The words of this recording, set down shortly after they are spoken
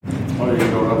我哋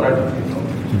做個低頭祈禱。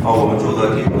我們做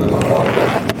個低頭的禱告。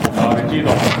你知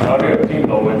道有呢個天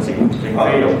道嘅事並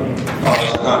非容易。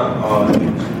神啊，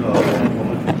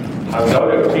行走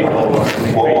呢條天道啊，並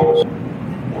非容易。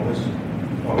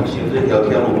我們行這條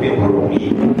天路並不容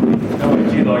易，因為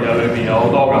知道裏面有好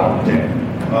多嘅陷阱。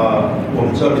我們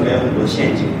知道裏面有很多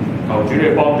陷阱。求主你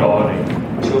幫助我哋。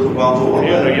求主幫助我們。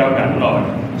只要你有忍耐，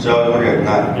只要有忍耐，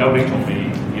有你從你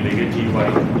而嚟嘅智慧，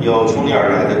有從你而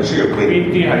來的智慧。邊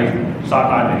啲係撒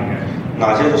旦嚟嘅？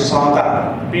哪些是撒旦？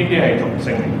邊啲係從聖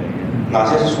靈嚟嘅？哪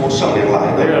些是從聖靈來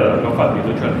的？呢個能夠分辨得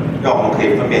出嚟。讓我們可以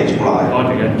分辨出來。多謝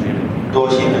恩主你。多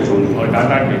謝恩主你。我哋簡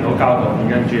單祈禱交託，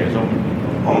恩主耶穌名。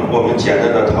我們簡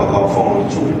單的禱告，奉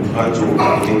主恩主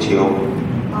名求。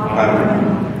阿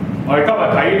門。我哋今日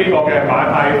睇呢個嘅馬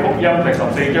太福音第14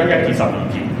章1至12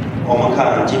節。我們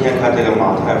今天看這個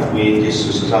馬太福音第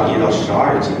14章1到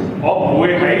12節。我唔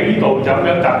會喺呢度就咁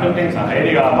樣集中精神喺呢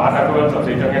個馬太福音14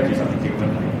章1至12節咁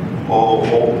樣睇。我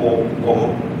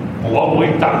會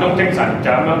集中精神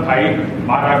就咁樣睇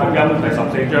馬太福音第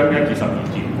14章1至12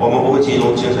節。我們不會集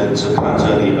中精神只看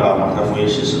這裡的馬太福音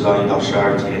14章1到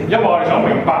12節。因為我哋想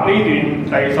明白呢段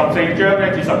第14章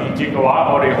1至12節嘅話，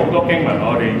我哋好多經文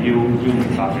我哋要明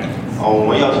白嘅。我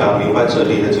們要想明白這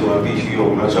裡的經文，必須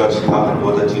我們知道其他很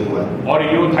多的經文。我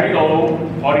哋要睇到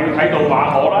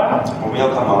馬可啦。我們要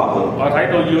看馬可。要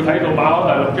睇到馬可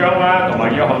第6章啦，同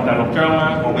埋約翰第6章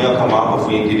啦。我們要看馬可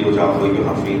福音第6章和約翰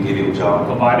福音第6章。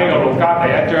同埋呢個路加第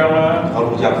1章啦。和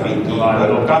路加福音第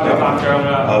路加第3章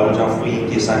啦。和路加福音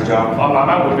第3章。我慢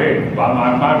慢會同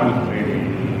你哋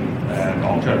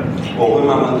講出嚟。我會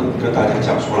慢慢跟大家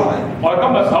講出來。我哋今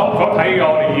日所睇嘅，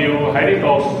我哋要喺呢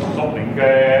個屬靈嘅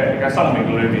生命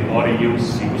裏邊，我哋要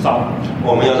小心。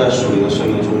我們要在屬靈嘅生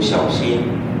命中小心。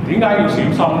點解要小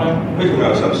心呢？為什麼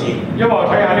要小心？因為我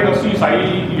睇下呢個施洗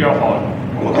約翰。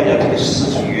我們看一下這個施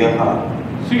洗約翰。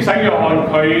施洗約翰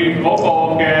佢嗰個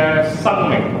嘅生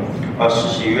命。施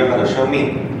洗約翰嘅生命。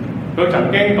佢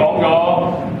曾經講咗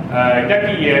一啲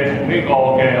嘢同呢個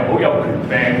嘅好有權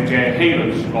柄嘅希律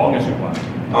講嘅説話。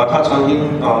他曾經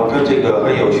跟這個很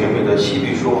有權柄的希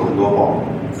律說過很多話。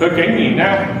佢竟然呢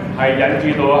係引致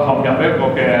到陷入一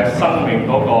個嘅生命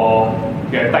嗰個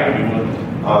嘅低點嗰度。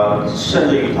甚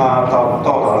至於他到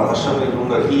達了他生命中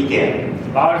的低點。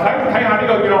嗱，睇下呢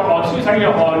個約翰施洗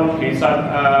約翰，其實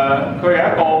佢係一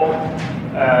個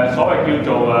所謂叫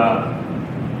做了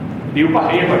不起一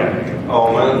個人嚟嘅。我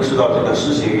們知道這個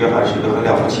施洗約翰是一個很了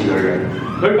不起的人。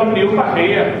佢咁了不起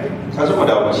啊！他這麼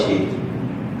了不起，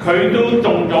佢都中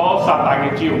咗撒旦嘅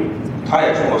招。他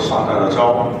也中過撒旦的招。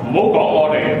唔好講我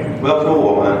哋，不要說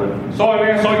我們。所以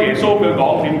耶穌佢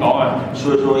講點講啊？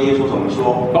所以說耶穌怎麼說？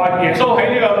佢話耶穌喺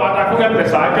呢個馬太福音第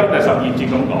11章第12節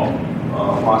咁講。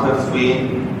馬太福音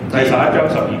第11章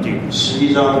12節。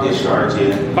11章第12節。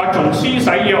但從施洗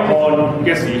約翰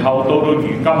嘅時候到如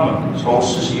今啊。從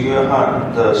施洗約翰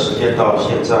的時間到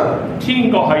現在。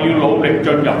天國係要努力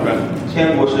進入嘅。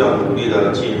天國是要努力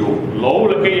的進入。努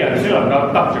力嘅人先能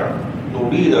夠得着。努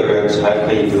力的人才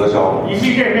可以得着。意思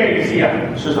即係咩意思啊？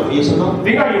是什麼意思呢？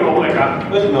點解要努力啊？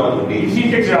為什麼要努力？意思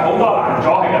即係好多攔阻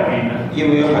喺入邊啊。因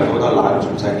為有很多的攔阻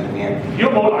在裡面。如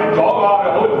果冇攔阻嘅話，就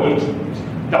好容易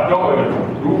入咗去嘅。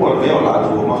如果沒有攔阻，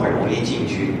我們很容易進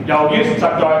去。由於實在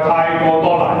太過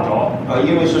多攔阻。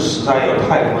因為是實在有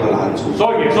太多的攔阻。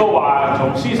所以耶穌話：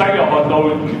從施洗約翰到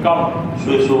如今。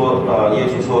所以說，耶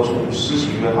穌說從施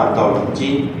洗約翰到如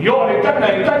今。如果我哋真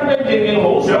係真正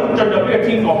好想進入呢個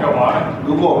天國嘅話咧，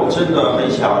如果我們真的很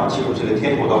想進入這個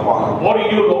天國的話呢，我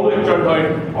哋要努力進去。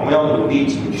我們要努力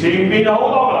進去。前面有好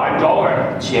多嘅攔阻嘅。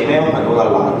前面有很多的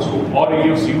攔阻。我哋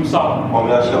要小心。我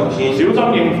們要小心。小心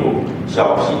應付。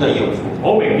小心的應付。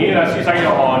好明顯啊，施洗約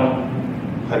翰。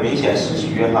很明顯，施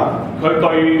洗約翰佢對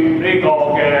呢個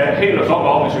嘅希律所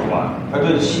講嘅説話，他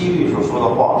對希律所說的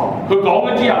話，佢講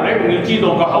咗之後，你一定要知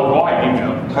道個後果係點樣。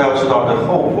他要知道嘅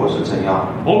後果是怎樣。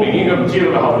好明顯佢唔知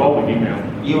道嘅後果會點樣，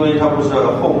因為他不知道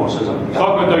嘅後果是怎麼樣。所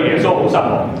以佢對耶穌好失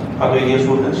望。他對耶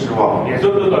穌很失望。耶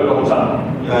穌都對佢好失望。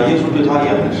耶穌對他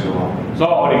也很失望。所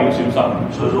以我哋要小心。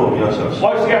所以說我們要小心。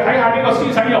我哋試下睇下呢個施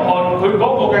洗約翰佢嗰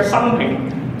個嘅生平，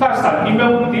睇下神點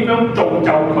樣造就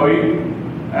佢。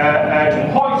從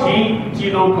開始至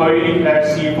到佢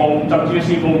侍奉，甚至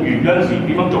侍奉完嗰陣時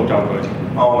點樣造就佢？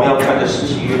我們要看着施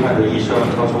洗約翰的一生，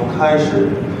他從開始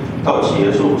到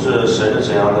結束，是神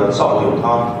是怎樣的造就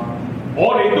他。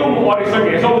我哋信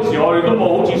耶穌嘅時候，我哋都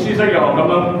冇好似施洗約翰咁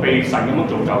樣被神咁樣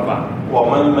造就法。我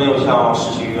們沒有像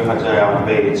施洗約翰這樣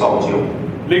被造就。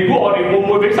你估我哋會唔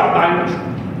會俾撒旦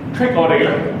trick我哋咧？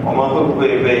我們會唔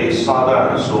會被撒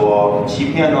旦所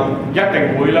欺騙呢？一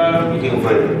定會啦，一定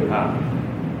會啊！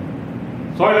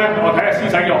所以咧，我睇下施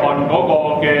洗約翰嗰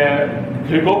個嘅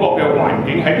環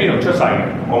境喺邊度出世嘅。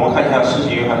我們看一下施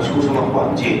洗約翰出生的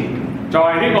環境。就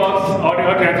係呢個，我哋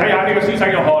睇下呢個施洗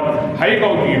約翰喺一個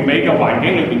完美嘅環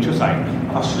境裏邊出世。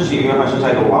施洗約翰是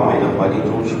在一個完美的環境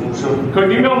中出生。佢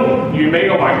點樣完美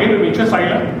嘅環境裏邊出世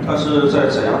咧？他是在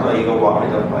怎樣的一個完美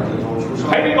的環境中出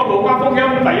生？喺呢個路加福音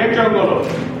第1章嗰度。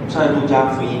在路加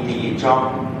福音第1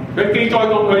章。佢記載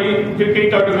到佢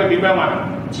點樣啊？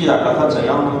記載到他怎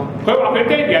樣呢？佢話佢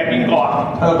爹哋係邊個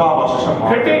啊？他的爸爸是什麼？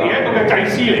佢爹哋係一個嘅祭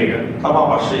司嚟嘅。他爸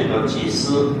爸是一個祭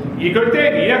司。而佢爹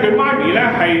哋咧，佢媽咪咧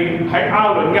係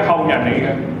亞倫嘅後人嚟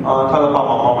嘅。他的爸爸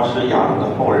媽媽是亞倫的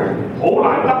後人。好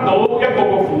難得到一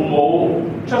個父母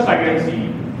出世嘅時，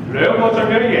兩個信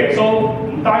咗耶穌，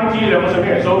唔單止兩個信咗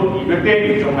耶穌，而佢爹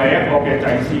哋仲係一個嘅祭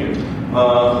司嚟。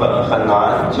很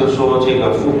難，就說這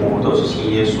個父母都是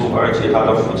信耶穌，而且他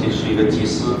的父親是一個祭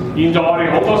司。現在我哋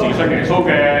好多時信耶穌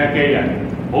嘅人，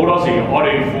好多時我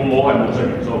哋父母係冇信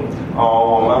耶穌。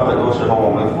我們很多時候，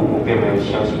我們父母並沒有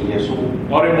相信耶穌。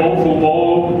我哋冇父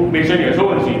母未信耶穌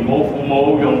嗰時，冇父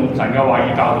母用神嘅話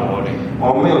語教導我哋。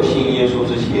我們沒有信耶穌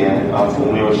之前，父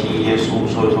母沒有信耶穌，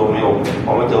所以說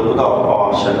我們得不到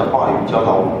神的話語教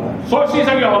導我們。所以施洗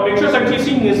約翰未出世之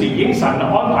前嘅時，已經神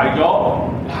安排咗，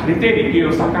你爹哋叫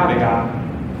撒迦利亞，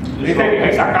你爹哋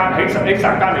喺撒迦利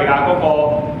亞嗰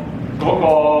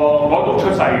度出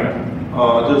世嘅。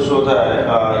就是說在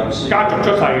家族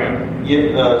出世嘅。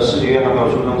施洗約翰沒有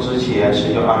出生之前，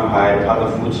神就安排他的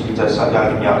父親在撒迦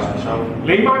利亞出生。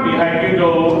你媽咪係叫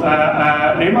做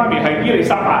你媽咪係伊麗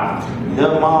莎白。你的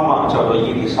媽媽叫做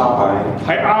伊麗莎白。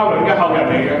係亞倫嘅後人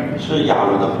嚟嘅。是亞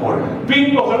倫的後人。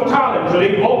邊個想 challenge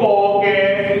你嗰個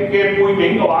嘅背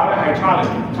景嘅話咧，係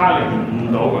challenge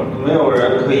唔到嘅。沒有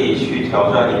人可以去挑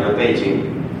戰你的背景。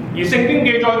而聖經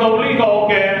記載到呢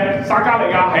個嘅撒迦利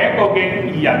亞係一個嘅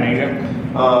義人嚟嘅。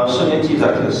聖經記載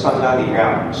嘅撒迦利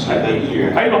亞是一個義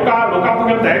人。喺路加福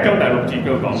音第1章第6節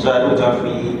嗰度講。在路加福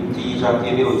音第1章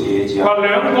第6節講。佢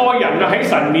兩個人啊喺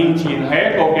神面前係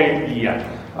一個嘅義人。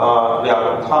他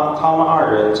們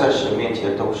二人在神面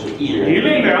前都是義人。而呢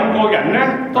兩個人咧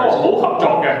都係好合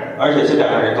作嘅。而且這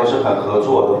兩個人都是很合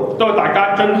作的。都係大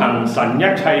家遵行神一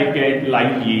切嘅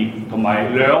禮儀，同埋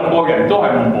兩個人都係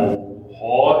無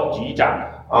可指責。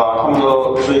他們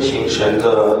都遵行神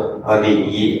的禮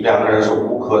儀，兩個人是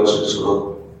無可指責。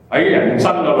喺人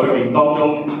生嘅裏面當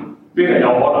中，邊係有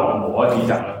可能無可指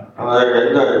責咧？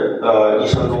人的一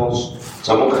生中，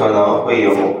怎麼可能會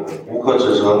有無可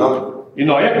指責呢？原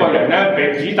來一個人咧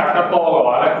被指責得多嘅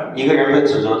話咧，一個人被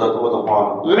指責得多的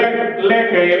話，叻嘅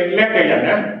人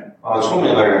咧，聰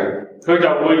明嘅人，佢就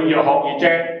會越學越精，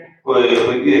會越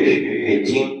學越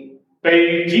精。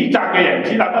被指責嘅人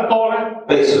指責得多咧，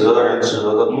被指責的人指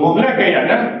責得多。唔叻嘅人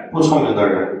咧，不聰明的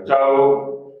人就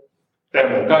掟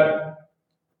毛巾，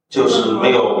就是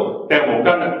沒有掟毛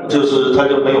巾啊，就是他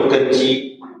就沒有根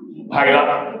基。係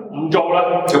啦，唔做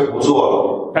啦，就不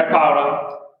做了，劈炮啦。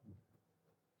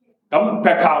咁劈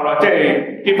炮啦，即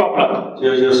係 give up 啦，就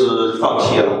是放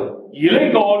棄了。而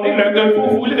呢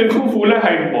對夫婦咧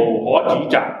係無可指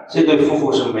責。這對夫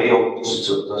婦是沒有指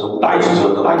責的，是無可指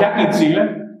責的。但有一件事咧，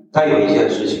但有一件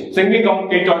事情，聖經講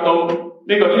記載到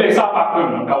呢個伊麗莎白佢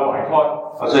唔能夠懷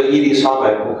胎。這伊麗莎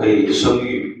白不可以生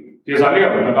育。其實呢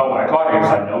個唔能夠懷胎係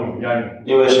神有原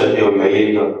因。因為神有原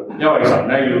因的。因為神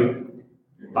咧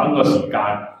要等個時間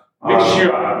make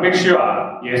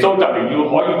sure 耶穌就嚟要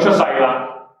可以出世啦。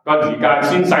個時間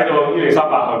先使到伊麗莎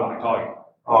白去懷胎。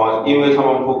因為他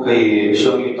們不可以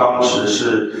生育，當時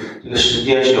是這個時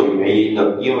間是有原因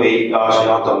的，因為是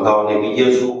要等到那個耶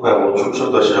穌快要出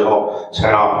生的時候，才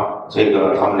讓這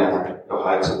個他們兩個有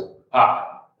孩子。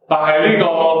但係呢個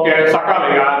嘅撒迦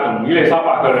利亞同伊麗莎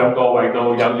白佢兩個為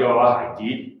到有孩子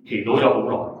祈禱咗好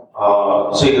耐。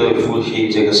這個夫妻，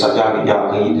這個撒迦利亞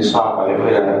和伊麗莎白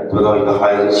為了得到一個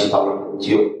孩子祈禱了很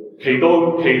久。祈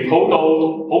禱到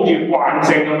好似慣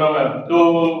性咁樣嘅，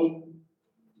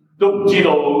都唔知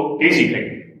道幾時停。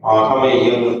他們已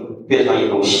經變成一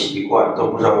種習慣，都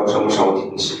不知道什麼時候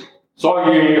停止。所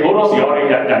以好多時我哋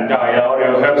人就係我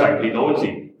哋向神祈禱嗰時，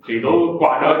祈禱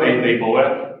慣咗地步咧，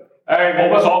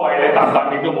冇乜所謂，你答唔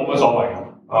答應都冇乜所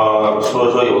謂。所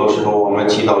以說有的時候我們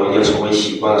祈禱已經成為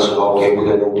習慣的時候，給不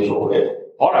給都無所謂。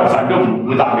可能神都唔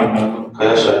會答應我，可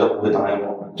能神都唔會答應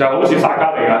我。就好似撒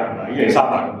迦利亞同埋伊麗莎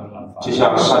白咁樣諗法。就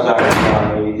像撒迦利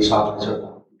亞和伊麗莎白這樣。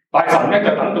但係神咧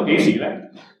就等到幾時咧？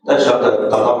但是要等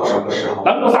到什麼時候？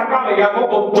等到撒迦利亞嗰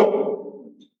個族，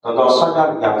等到撒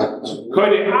迦利亞這個族，佢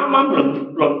哋啱啱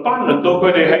輪到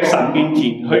佢哋喺神面前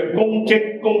去供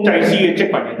祭司嘅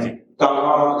職份嘅時，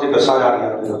當這個撒迦利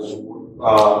亞這個族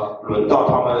輪到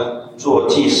他們做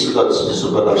祭司的職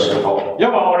事的時候，因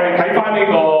為我哋睇翻呢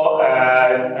個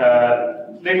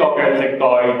呢個嘅歷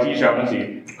代志上嗰時，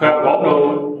佢又講到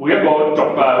每一個族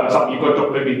12個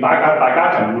族裏邊，大家一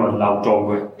齊輪流做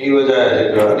嘅。因為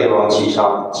在這個列王記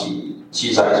上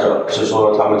記載着，是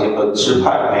說他們這個支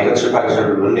派，每個支派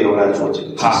是輪流來做這個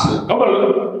祭司。咁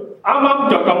啱啱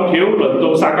就咁巧輪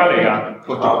到撒迦利亞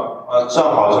個族。正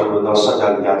好就輪到撒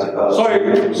迦利亞這個。所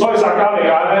以撒迦利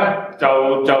亞咧就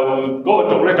嗰個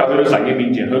族咧就去到神嘅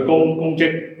面前去供職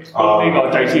呢個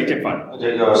祭司嘅職份。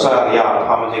這個撒迦利亞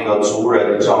他們這個族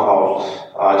人正好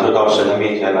就到神嘅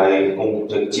面前來供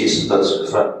這個祭司的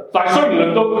職份。但係雖然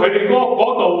輪到佢哋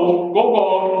嗰度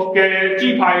嗰個嘅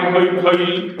支派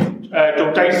去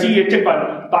做祭司嘅職份，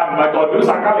但唔係代表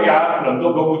撒迦利亞輪到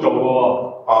佢會做嘅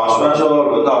喎。雖然說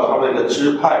輪到他們的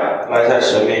支派來在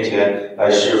神面前來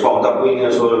侍奉，但不一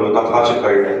定說輪到他這個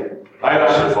人來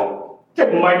侍奉。即係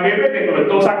唔係未必一定輪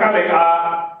到撒迦利亞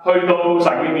去到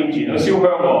神嘅面前去燒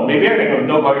香喎，未必一定輪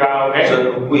到佢㗎。OK？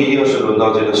這不一定是輪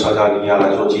到這個撒迦利亞來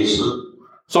做祭司。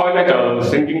所以咧就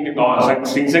聖經點講啊？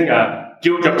聖經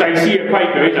照着祭司嘅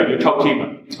規矩就要抽籤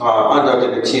按照這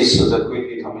個祭司的規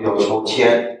矩，他們要抽籤。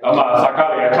咁撒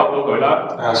迦利亞抽到佢啦。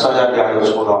撒迦利亞又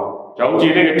抽到。就好似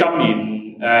呢個箴言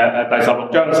第16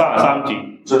章33節。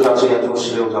就像箴言中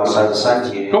16章33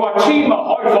節。佢話籤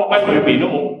可以放喺裏邊都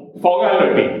冇，放喺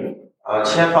裏邊。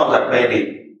籤放在杯裏，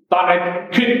但係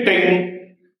決定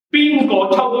邊個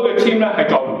抽到嘅籤咧，係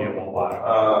在乎耶和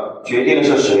華。決定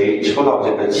是誰抽到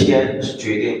這個籤，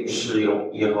決定是由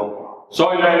耶和華。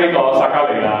所以咧，呢個撒迦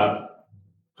利亞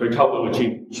佢抽到個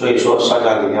籤。所以說撒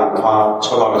迦利亞他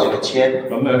抽到了這個籤。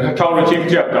咁抽到籤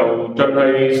之後就進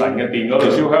去神嘅殿嗰度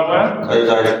燒香啦。佢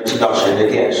就進到神嘅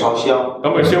殿燒香。咁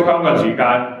佢燒香嘅時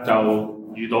間就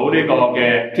遇到呢個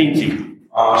嘅天使。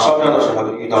燒香嘅時候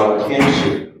就遇到了天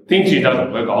使。天使就同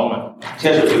佢講啦。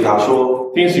天使對他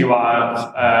說：天使話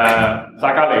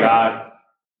撒迦利亞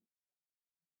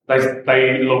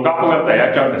第路加福音第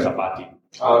1章第18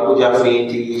節。路加福音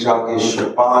第1章第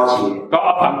18節。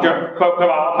佢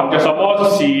話憑着什麼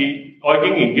事我已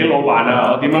經年紀老邁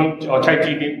啦？我妻子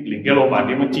年紀老邁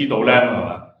點樣知道咧？係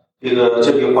嘛？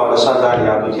這句話的撒迦利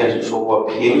亞對天使說：我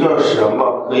憑着什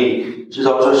麼可以知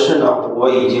道這事呢？我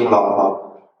已經老了，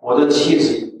我的妻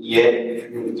子也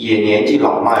年紀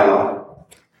老邁了。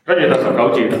跟住就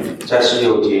19節。在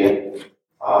16節，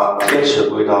天使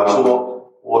回答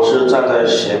說：我是站在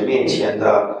神面前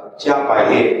的加百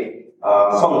列，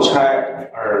奉差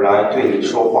而來對你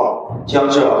說話，將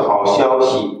這好消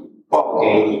息報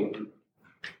給你。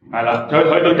係啦，去到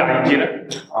22節咧。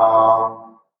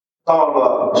到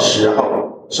了時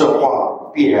候，這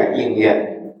話必然應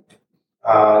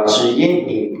驗。只因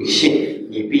你不信，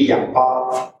你必啞巴，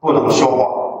不能說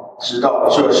話，直到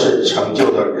這事成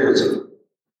就的日子。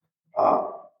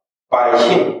百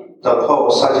姓等候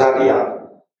撒迦利亞，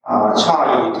詫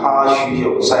異他許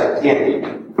久在殿裏，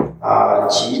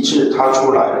及至他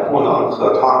出來不能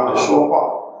和他們說話，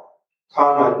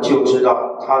他們就知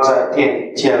道他在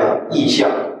殿見了異象，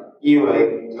因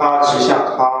為他只向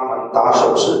他們打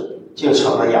手勢，竟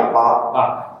成了啞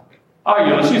巴。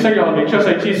原來施洗約翰未出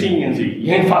世之前嘅事已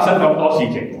經發生咁多事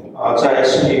情。在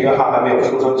施洗約翰還沒有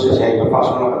出生之前，已經發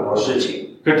生了很多事情。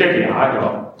佢爹哋啞咗，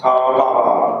他爸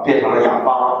爸變成了啞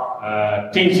巴。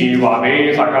天使話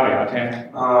俾撒迦利亞聽。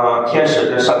天使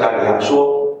跟撒迦利亞說：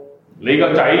你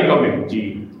個仔個名字，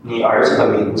你兒子的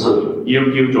名字要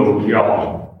叫做約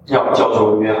翰。要叫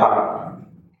做約翰。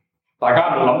大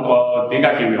家有冇諗過點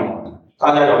解叫約翰？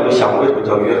大家有沒有想為什麼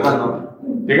叫約翰呢？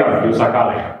點解唔叫撒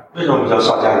迦利亞？為什麼叫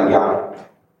撒迦利亞？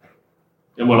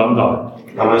有冇諗到？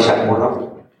有沒有想過呢？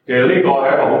其實呢個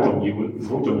係一個好重要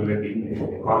嘅點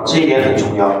嚟。這一點很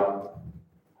重要。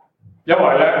因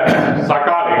為咧，撒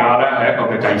迦利亞咧係一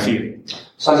個嘅祭司。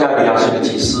撒迦利亞是個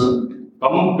祭司。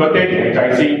咁個爹哋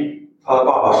係祭司，他的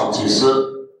爸爸是祭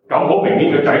司。咁好明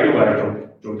顯，個仔都會係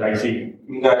做祭司。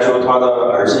應該說，他的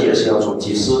兒子也是要做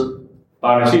祭司。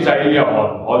但係施洗約翰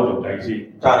唔可以做祭司。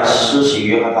但施洗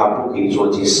約翰他不可以做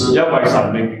祭司。因為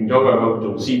神命令咗佢去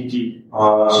做先知。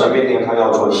神命令他要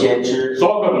做先知。所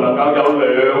以佢唔能夠有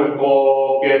兩個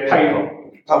嘅title。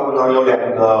他不能有兩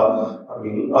個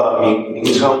名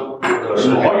稱，或者是。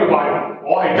唔可以話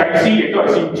我係祭司，亦都係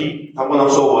先知。他不能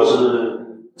說我是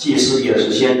祭司，也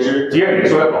是先知。只係耶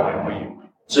穌一個係可以。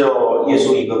只有耶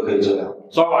穌一個可以這樣。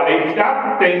所以話你一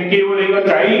定叫你個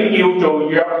仔叫做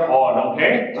約翰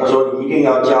 ，OK？他說你一定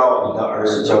要叫你的兒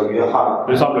子叫約翰。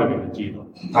佢心裏面就知道。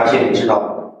他心裏知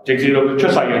道。直至到佢出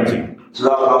世嗰陣時。直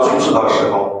到他出世的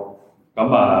時候。咁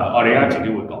我哋而家遲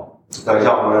啲會講。等一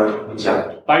下我們會講。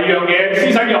第二樣嘢，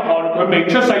施洗約翰佢未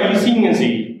出世以前嘅時，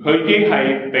佢已經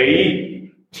係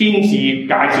俾天使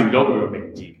介紹咗佢嘅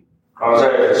名字。而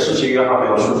在施洗約翰沒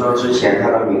有出生之前，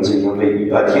他的名字已經被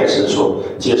天使所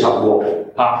介紹過。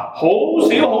好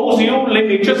少你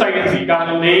未出世嘅時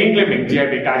間，你嘅名字係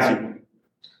被介紹。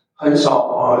很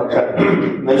少人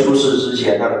沒出世之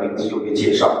前，他的名字就被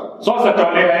介紹。所以實在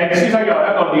你係施洗約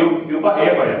翰一個了不起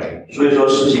一個人。所以說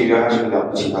施洗約翰是個了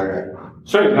不起的人。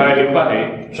雖然佢係了不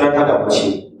起，雖然他了不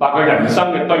起，但佢人生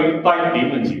嘅低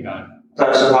點嘅時間，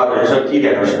但是他人生低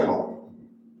點嘅時候，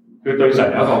佢對神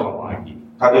有一個懷疑。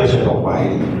他對神有懷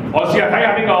疑。我試下睇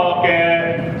下呢個嘅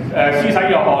施洗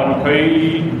約翰，佢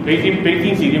俾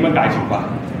天使點樣介紹法？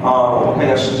我們看一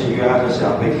下施洗約翰是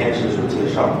想被天使所介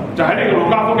紹。就喺呢個路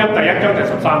加福音第1章第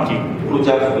13節。路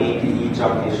加福音第1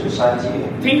章第13節。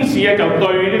天使就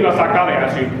對呢個撒迦利亞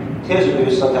說。天使對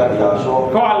撒迦利亞說：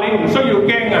佢話你唔需要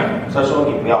驚啊！他說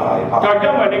你不要害怕。就因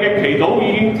為你嘅祈禱已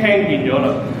經聽見咗啦。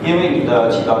因為你的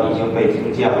祈禱已經被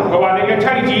聽見了。佢話你嘅妻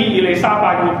子以利沙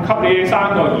伯要給你生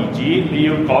個兒子，你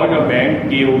要改個名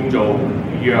叫做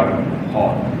約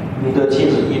翰。你的妻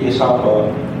子以利沙伯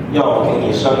要給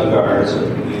你生一個兒子，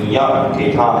你要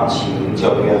給他起名叫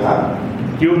約翰。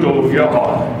叫做約翰。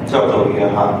叫做約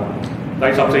翰。第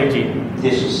14節。第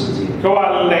14節。佢話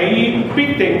你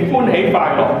必定歡喜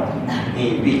快樂。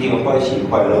你必定歡喜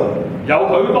快樂。有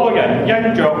許多人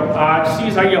因着施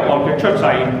洗約翰嘅出世，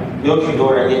有許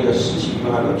多人因着施洗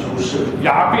約翰嘅出世，也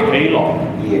必喜樂，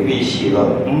也必喜樂。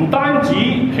唔單止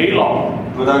喜樂，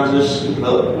不單止喜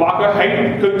樂，話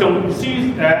佢仲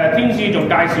天使仲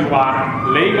介紹話，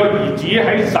你個兒子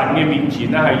喺神嘅面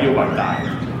前咧係要偉大。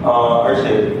而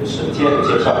且是天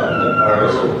使介紹你的兒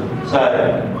子在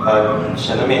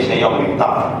神的面前要偉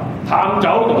大。淡酒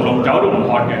同濃酒都唔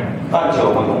喝嘅，淡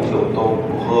酒和濃酒都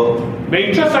不喝。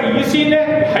未出世以前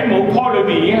咧，喺母胎裏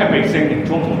邊已經係被聖靈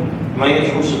充滿。沒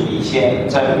出世以前，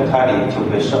在母胎裏就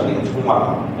被聖靈充滿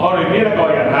了。我哋呢一個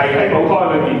人係喺母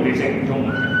胎裏邊被聖靈充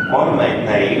滿。我們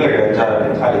哪一個人在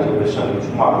母胎裏就被聖靈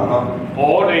充滿了呢？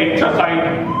我哋出世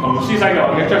同施洗約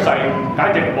翰嘅出世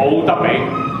簡直冇得比。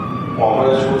我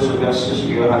們的出世跟施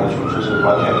洗約翰的出世是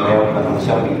完全沒有可能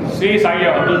相比的。施洗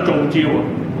約翰都中招啊！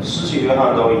施洗約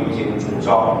翰都已經中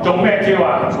招。中咩招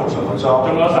啊？中什麼招？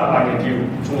中咗撒旦嘅招。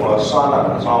中咗撒旦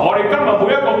嘅招。我哋今日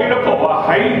每一個基督徒啊，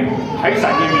喺神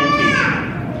嘅面前，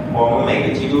我們每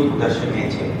個基督徒在神面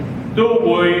前都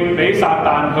會俾撒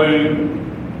旦去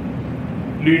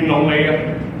亂弄你嘅，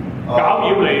攪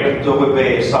擾你嘅，就會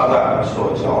被撒旦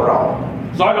所攪擾。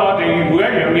所以我哋每一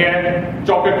樣嘢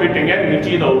作嘅決定，一定要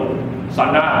知道神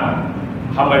啊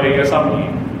係咪你嘅心意。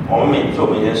我們做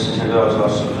每件事情都要知道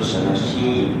是不是神的心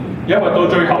意。因為到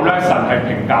最後咧，神係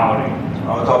評價我哋。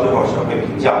到最後神會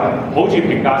評價我哋，好似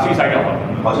評價施洗約翰，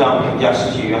好像評價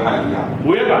施洗約翰一樣。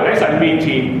每一個人喺神面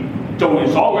前做完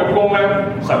所有嘅工咧，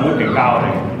神會評價我哋。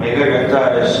每個人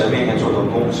在神面前做的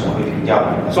工，神會評價我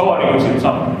哋。所以我哋要小心。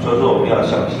所以說我們要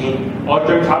小心。我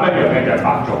最慘一樣嘢就係白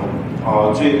做。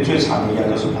最慘的一樣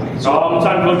就是白做。咁辛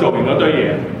苦做完嗰堆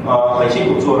嘢。很辛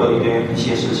苦做了一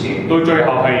些事情。到最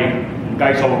後係唔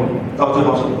計數。到最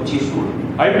後是不計數。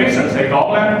喺 business 嚟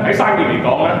講咧，喺生意嚟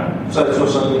講咧，在做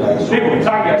生意嚟說，呢盤生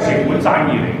意係成本生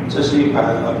意嚟。這是一盤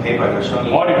賠本嘅生意。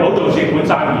我哋唔好做蝕本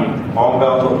生意。我們不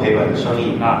要做賠本嘅生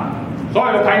意。所以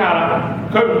要睇下啦，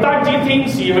佢唔單止天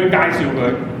使去介紹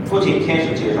佢，父親天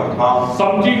使介紹他，甚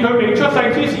至佢未出世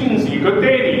之前時，佢爹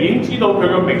哋已經知道佢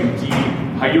個名字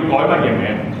係要改乜嘢名。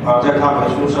在他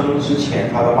沒出生之前，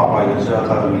他的爸爸已經知道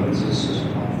他的名字是什麼。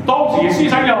當時施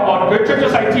洗約翰佢出咗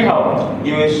世之後，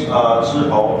因為之後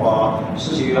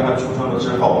施洗約翰出生咗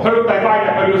之後，去到第8日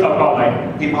佢要受割禮。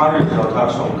第8日之後他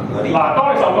受割禮。嗱，當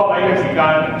你受割禮嘅時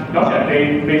間，咁人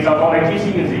哋未受割禮之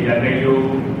前嘅時，人哋要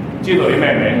知道你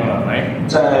咩名㗎啦，係咪？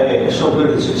在受割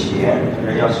禮之前，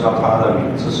人要知道他的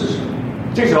名字是什麼。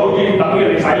即係好似等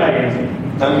於你洗禮嘅時，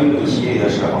等於你洗禮嘅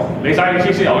時候，你洗禮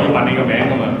之前我要問你個名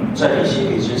㗎嘛。在你洗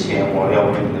禮之前，我要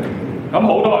問你嘅名。咁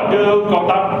好多人都覺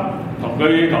得同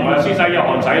施洗約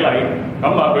翰洗禮，咁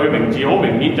佢嘅名字好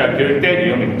明顯就係佢爹哋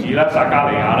嘅名字啦，撒迦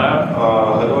利亞啦。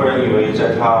很多人以為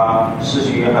在他施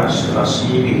洗約翰洗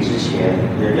禮之前，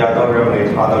人家都認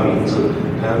為他的名字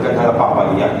可能跟他的爸爸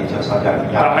一樣，也叫撒迦利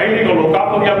亞。喺呢個路加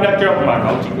福音1章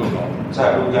59節嗰度。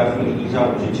在路加福音1章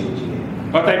59節。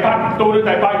到咗第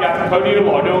8日，佢哋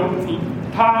來到，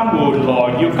他們來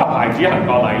要給孩子行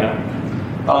割禮啦。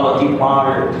到了第8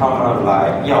日，他們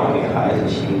來要給孩子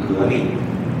行割禮，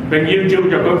並要照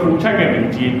着佢父親嘅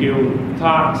名字叫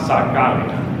他撒迦利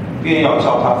亞，並要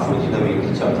照他父親嘅名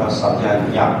字叫他撒迦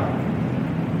利亞。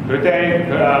佢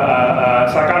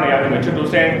撒迦利亞仲未出到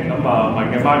聲，咁問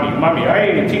佢媽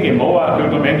咪，千祈唔好啊，佢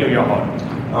個名叫約翰。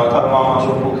他的媽媽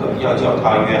說不可，要叫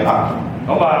他約翰。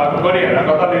咁啊，嗰啲人啊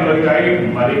覺得你女仔唔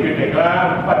係你決定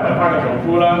啦，不如問翻個丈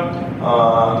夫啦。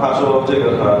他說這個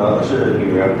可能是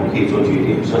女人不可以做決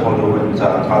定，之後就問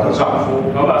她的丈夫。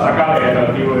咁啊，撒迦利亞就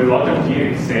叫佢攞張紙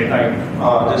嚟寫低。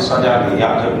這撒迦利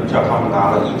亞就叫他們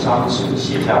拿了一張紙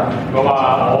寫下。佢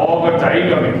話：我個仔嘅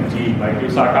名字唔係叫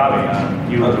撒迦利亞，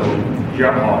叫做約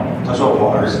翰。他說：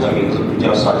我兒子的名字不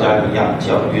叫撒迦利亞，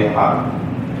叫約翰。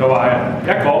佢話一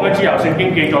講咗之後，聖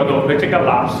經記載到佢即刻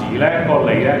立時咧個脷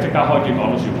咧即刻開始講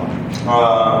到説話。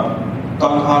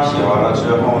當他寫完了之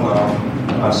後呢，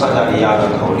撒迦利亞的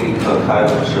口立刻開了，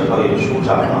舌頭也舒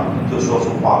展了，就說出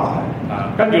話來。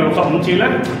跟住65節咧，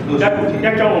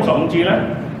一章65節咧，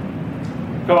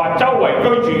佢話周圍居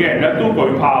住嘅人咧都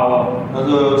懼怕喎。那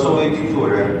個周圍居住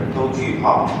人都懼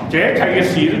怕。這一切嘅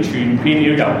事都傳遍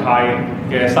了猶太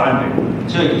嘅山地。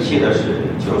這一切的事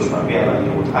就傳遍了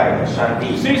猶太嘅山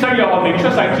地。施洗約翰未出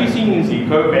世之先嘅時，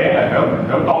佢嘅名係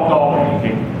響當當嘅已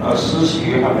經。施洗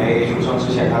約翰未出生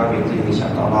之前，他的名字已經響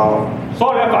當當了。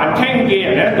所以咧，凡聽嘅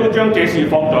人咧，都將這事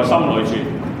放在心裏說。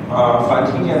凡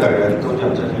聽見的人都將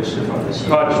這些事放在心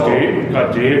裏說。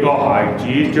這個孩子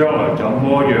將來怎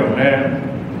麼樣呢？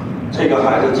這個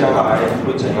孩子將來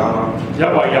會怎樣呢？因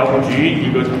為有主與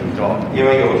佢同在。因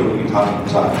為有主與他同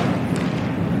在。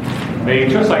未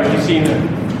出世之先啊，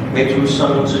未出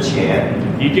生之前，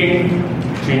已經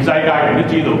全世界人都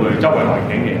知道佢周圍環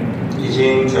境嘅，已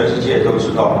經全世界都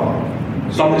知道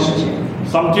呢個事情。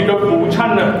甚至佢父親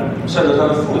啊，甚至他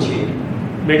的父親，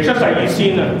未出世以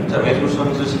先啊，在未出生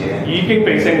之前，已經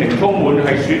被聖靈充滿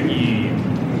係說預言，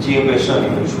已經被聖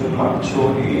靈充滿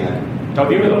說預言。就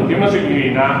點樣說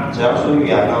預言啊？怎樣說預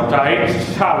言呢？就喺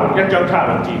1章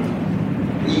76節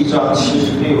，1章76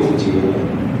節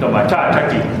同埋77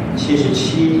節。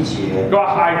77節。佢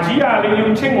話：孩子啊，你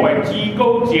要稱為至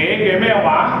高者嘅咩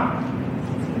話？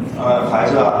孩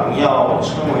子啊，你要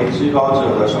稱為至高者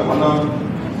的什麼呢？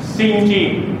先知，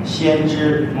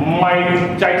唔係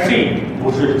祭司，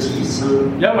不是祭司，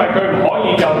因為佢唔可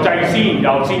以又祭司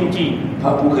又先知，他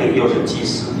不可以又是祭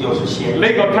司又是先知。呢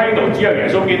個 title 只有耶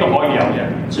穌基督可以有嘅，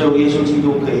只有耶穌基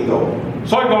督可以有。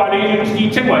所以佢話你要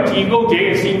稱為至高者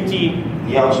嘅先知，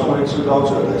你要稱為至高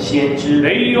者的先知，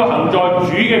你要行在主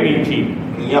嘅面前，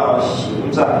你要行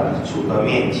在主的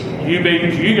面前，預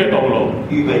備主嘅道路，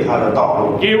預備他的道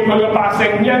路，叫佢嘅百姓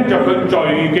因着佢罪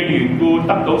嘅緣故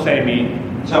得到赦免。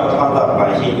叫他的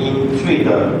百姓因罪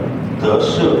的得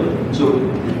赦，就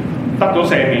得到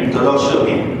赦免，得到赦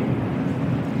免，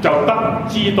就得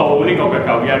知道呢個嘅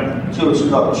救恩，就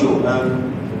知道救恩。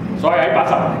所以喺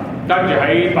跟住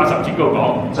喺80節嗰度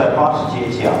講，在80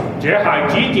節講，這孩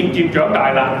子漸漸長大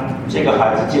啦，這個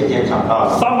孩子漸漸長大了，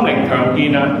心靈強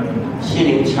健啦，心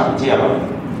靈強健了，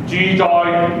住在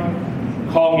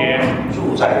曠野，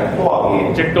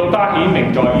直到他顯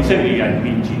明在以色列人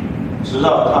面前。直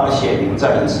到他顯明在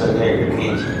以色列人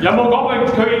面前。有冇講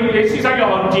佢施洗約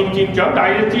翰漸漸長大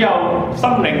咗之後，心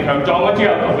靈強壯咗之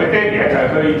後，同佢爹哋一齊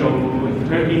去做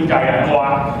獻祭啊？有冇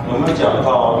啊？我們講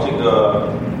到這個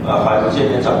孩子漸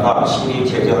漸長大，心靈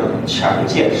漸漸強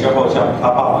健之後，像他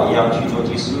爸爸一樣去做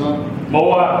祭司嗎？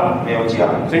冇啊，沒有講。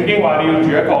聖經話你要住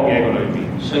喺曠野嘅裏邊。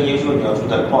聖經說你要住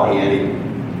在曠野裏。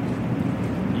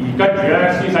而跟住咧，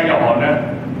施洗約翰咧。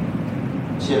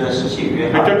現在施洗約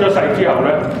翰，佢出咗世之後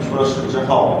咧，出咗世之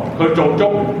後，佢做足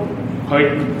佢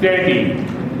爹哋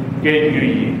嘅預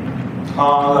言，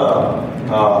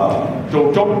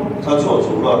做足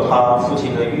了他父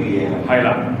親的預言。係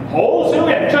啦，好少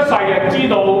人出世嘅知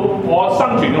道我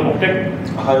生存嘅目的，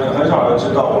很少人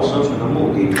知道我生存嘅目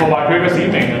的，同埋佢嘅使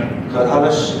命啊。和他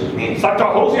的使命，實在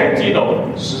好少人知道，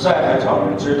實在很少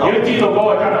人知道。如果知道嗰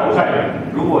個真係好犀利。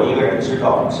如果一個人知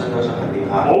道，真的是很厲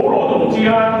害。保羅都唔知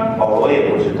啦，保羅也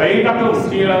不知道，彼得都唔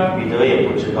知啦，彼得也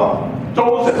不知道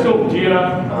，Joseph 都唔知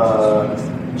啦。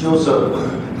Joseph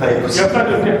係約瑟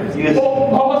都唔知，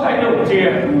摩西都唔知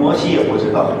啊，摩西也不知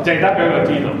道，淨得佢一個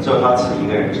知道，只有他自己一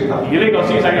個人知道。而呢個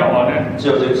施洗約翰咧，只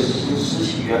有這施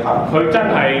洗約翰，佢真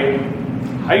係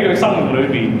喺佢生命裏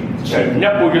邊，前一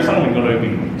輩嘅生命嘅裏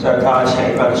邊，在他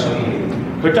前一半嘅生命裏，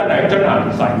佢真係遵行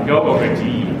神嘅一個嘅旨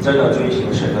意，真係遵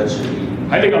行神嘅旨意。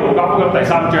喺呢個路加福音第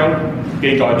3章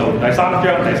記載到，第3章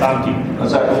第3節。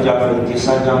在路加福音第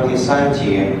3章第3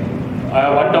節，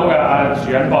揾到嘅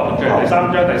樹恩博讀出嚟，第3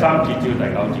章第3節至到第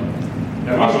9節。由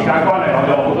於時間關係，我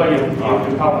有好多要溝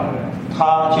埋嘅。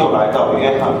他就來到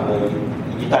約翰河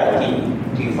一帶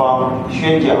地方，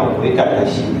宣講悔改的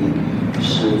洗禮，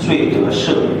使罪得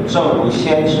赦，正如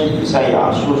先知以賽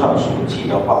亞書上所記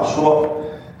的話說，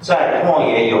在曠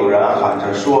野有人喊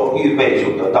着說，預備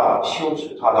主的道，修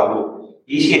直他的路，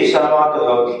一切山洼都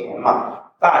要填滿，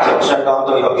大小山岡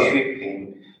都要削平，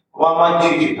弯弯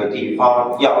曲曲的地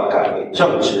方要改为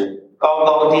正直，高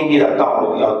高低低的道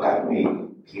路要改为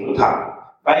平坦，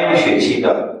凡有血气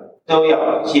的都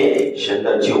要见神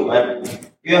的救恩。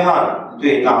约翰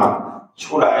对那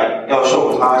出来要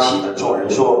受他洗的众人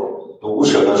说：毒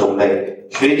蛇的种类，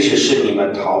谁指示你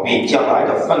们逃避将来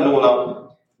的愤怒呢？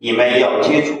你们要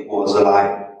结出果子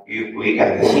来，与悔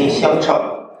改的心相称，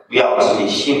不要自己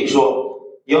心里说：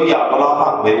有亚伯拉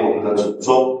罕为我们的祖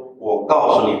宗。我告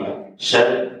诉你们，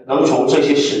神能从这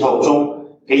些石头中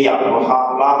给亚伯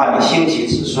拉罕兴起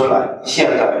子孙来。现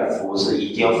在斧子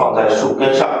已经放在树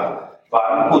根上，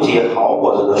凡不结好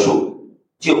果子的树，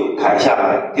就砍下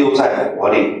来丢在火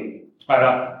里。係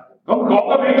啦，咁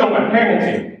講咗俾眾人聽嘅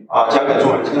時，講給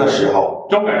眾人聽嘅時候，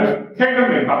眾人聽得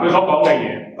明白佢所講嘅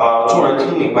嘢。眾人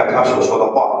聽明白他所說的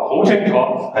話，好清楚，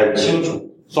很清楚。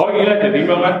所以咧就點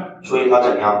樣咧？所以他怎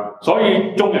樣？所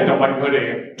以眾人就問佢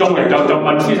哋，眾人就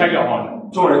問施洗約翰。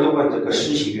眾人就問這個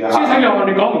施洗約翰。施洗約翰，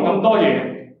你講完咁多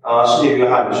嘢，施洗約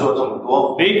翰，你說了這麼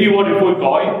多，你叫我哋悔改，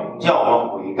叫我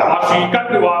們悔改。話樹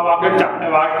根話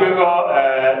佢個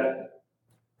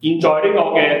現在呢個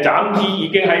嘅斬枝已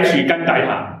經喺樹根底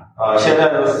下。現在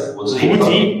的斧子喺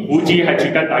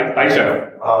樹根底上。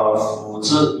斧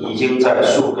子已經在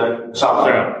樹根上。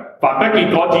凡不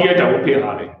結果子嘅就會撇下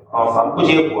嚟。凡不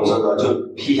結果子的就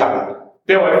劈下來，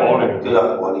丟喺火裏。丟在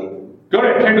火裏。咁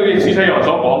你聽到施洗約翰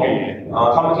所講嘅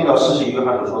嘢，他們聽到施洗約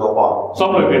翰所說的話，心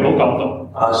裏邊好感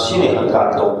動。心裏很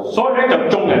感動。所以咧就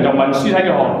眾人就問施洗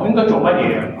約翰應該做乜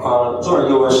嘢？眾人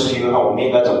就問施洗約翰，我們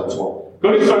應該怎麼做？嗰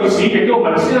啲稅吏亦都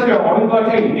問施洗約翰應該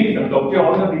聽完呢場道之後，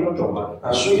我應該點樣做啊？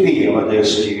稅吏也問這個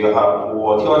施洗約翰，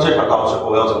我聽完這場道之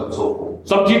後我要怎麼做？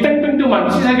甚至丁兵都問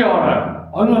施洗約翰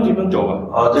我應該點樣做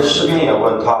啊？這士兵也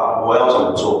問他，我要怎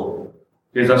麼做？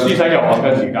其實施洗約翰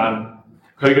嘅時間，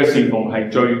佢嘅侍奉係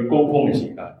最高峰嘅時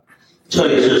間。這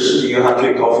裡是施洗約翰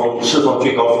最高峰、侍奉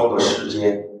最高峰的時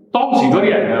間。當時這些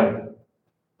人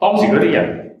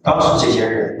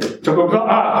就覺得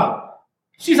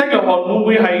施洗約翰會唔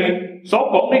會係所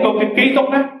講呢個嘅基督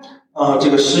呢？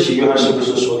這個施洗約翰是不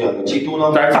是所講嘅基督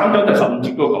呢？就係3章第15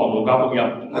節嗰個講路加福音。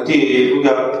路加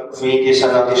福音第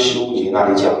3章第15節那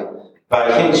裡講，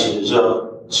百姓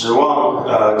指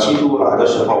望基督來的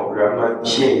時候，人們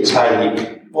心裡猜疑，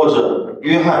或者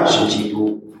約翰是基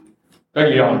督。跟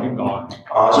住約翰點講啊？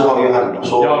之後約翰怎麼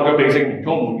說？約翰佢被聖靈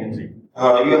充滿嘅時，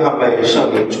約翰被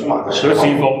聖靈充滿的時候，佢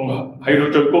侍奉喺到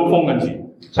最高峰嘅時，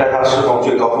在他侍奉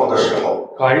最高峰的時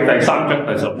候，佢喺第3章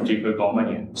第15節佢講乜嘢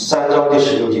？3章第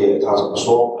16節他怎麼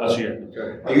說？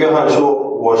約翰說：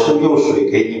我是用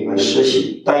水給你們施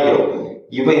洗，但有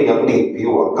一位能力比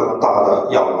我更大的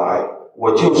要來，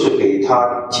我就是給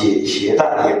他解鞋帶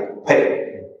也不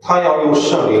配，他要用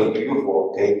聖靈與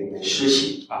火給你們施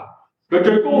洗。佢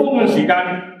最高峰嘅時間，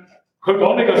佢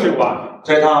講呢句説話。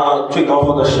在他最高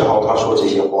峰的時候，他說這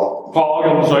些話。我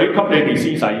用水給你哋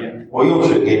施洗嘅。我用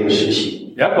水給你們施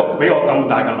洗。有一個比我更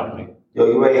大嘅能力。有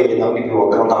一位能力比我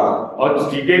更大的。我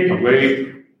自己同佢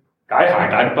解鞋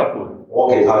帶都不配。我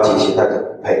給他解鞋帶都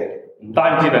不配。唔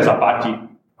單止第18節，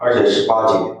而且18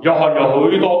節。約翰有好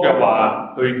多嘅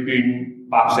話去勸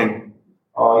百姓。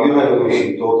約翰有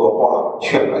許多嘅話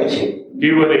勸百姓，叫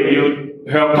佢哋要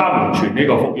向他們傳呢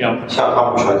個福音，向他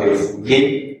們傳呢個福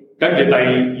音。跟住第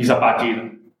28節，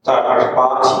第28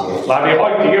節。嗱，你可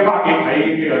以自己翻去睇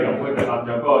呢個約翰第3章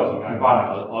嗰個時間關係，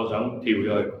我想跳咗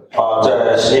去。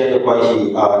在時間嘅關係，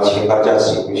請大家自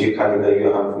己回去看呢個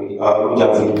約翰福音，路加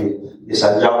福音第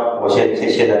3章，我現在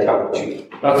跳過去。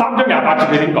3章28節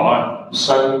佢點講啊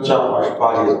？3章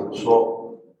28節怎麼說？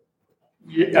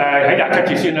喺27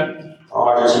節先啦。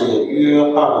27節，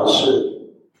約翰是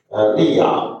利亞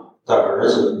的兒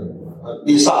子，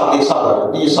利撒是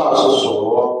所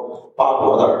羅巴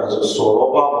伯的兒子，所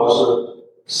羅巴伯是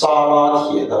沙拉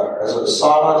鐵的兒子，沙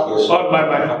拉鐵是。唔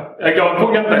係，約翰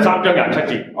福音第3章27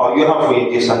節。約翰福音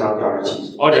第3章第27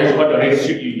節。我哋你說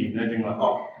語言啦，正話。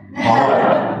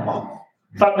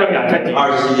3章27節。27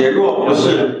節，若不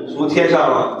是從天上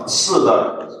賜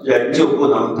的，人就不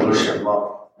能得什麼。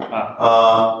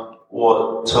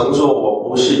我曾說我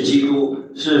不是基督，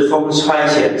是奉差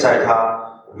遣在他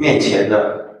面前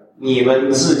的，你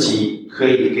們自己可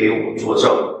以給我作證。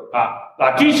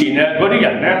之前呢嗰啲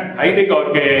人呢喺呢個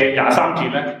嘅23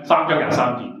節呢，3章23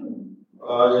節。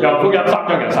約翰福音3章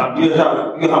23節。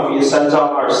約翰福音3章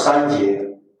23節。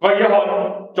約翰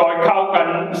在靠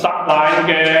近撒冷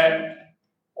嘅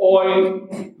哀嫩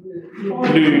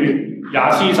也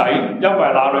施洗，因為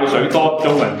那裏水多，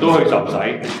眾人都去受洗。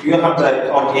約翰在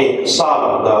靠近撒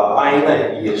冷的哀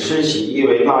嫩也施洗，因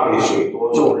為那裏水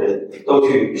多，眾人都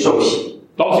去受洗。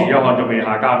當時約翰仲未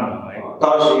下監，係咪？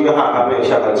當時約翰還沒有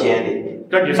下到監裏。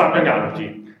跟住3章26節。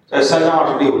在3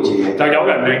章26節，就有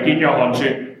人嚟見約翰說，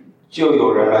就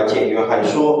有人來見約翰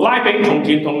說，拉比從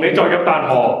前同你在約旦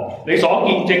河，你所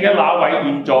見證的那位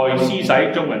現在施洗，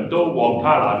眾人都往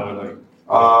他那裏去。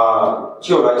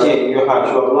就來見約翰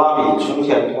說，拉比從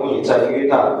前同你在約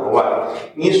旦河外，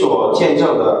你所見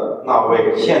證的那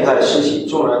位現在施洗，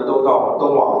眾人都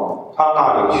往他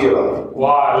那裏去了。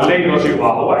哇！呢個說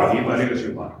話好危險啊！呢個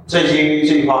說話，這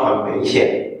句話很危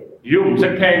險。如果唔識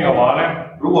聽嘅話呢，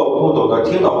如果不懂得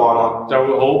聽的話呢，就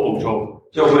會好暴躁，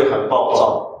就會很暴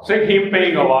躁。識謙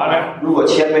卑嘅話呢，如果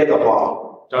謙卑的話，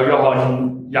就約翰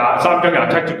3章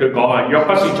27節佢講啊，若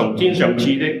不是從天上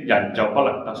賜的人，就不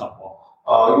能得什麼。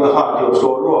約翰就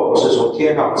說，若不是從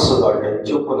天上賜的人，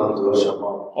就不能得什麼。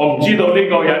我唔知道呢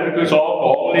個人佢所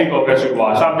講呢個嘅說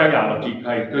話3章26節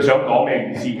係佢想講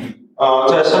咩意思？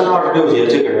在3章26節，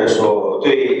這個人所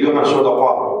對約翰說的話，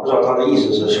我不知道他的意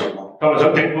思是什麼。佢係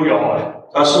想整蠱約翰？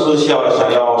他是不是想要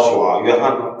耍約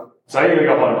翰呢？使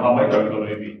約翰係咪罪到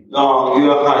裏邊？讓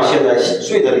約翰現在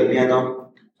罪的裡面呢？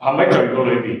係咪罪到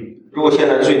裏邊？如果現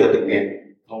在罪的裡面，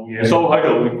同耶穌喺度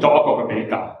作一個嘅比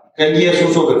較，跟耶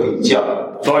穌做個比較，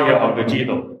所以約翰佢知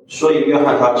道，所以約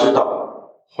翰他知道，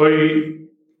佢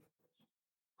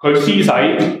施洗，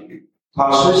他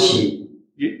施洗，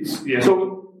耶穌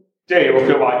即係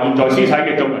佢話現在施洗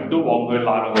嘅眾人都往佢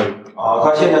那裏去。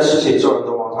他現在施洗眾人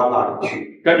都往他那裏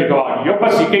去。跟住佢話：如果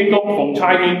不是基督奉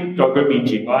差遣在佢面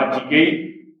前，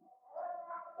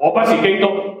我不是基督，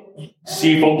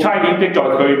是奉差遣的在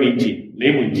佢面前，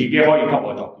你們自己可以給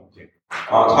我作見證。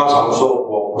他常說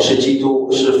我不是基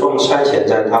督，是奉差遣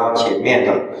在他前面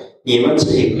的，你們自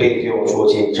己可以給我做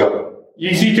見證。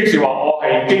意思即是話我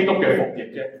係基督嘅服役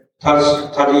啫。他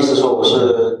的意思說我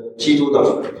是基督的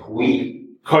僕役。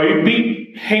佢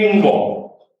必興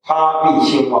旺，他必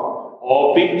興旺。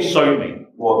我必衰微，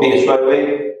我必衰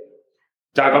微，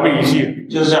就係咁嘅意思，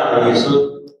就是這樣的意思。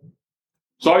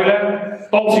所以呢，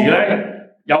當時呢，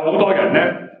有好多人呢，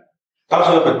當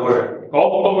時有很多人講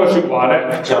好多嘅說話呢，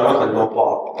講了很多話，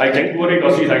係整蠱呢個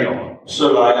施洗約翰，是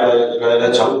來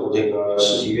整蠱這個施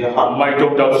洗約翰，唔係造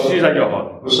就施洗約翰，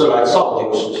不是來造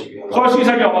就施洗約翰。所以施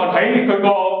洗約翰喺佢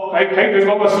嗰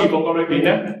個侍奉嘅裏邊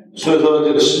呢，所以說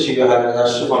這個施洗約翰喺他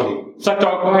侍奉裏，實在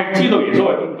佢係知道耶穌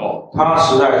係邊個，他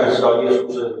實在是知道耶穌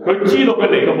是，佢知道佢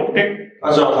嚟嘅目的，他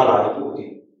知道他來的目的。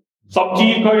甚至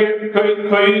佢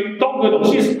當佢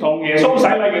同耶穌洗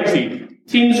禮嘅時，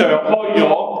天上開咗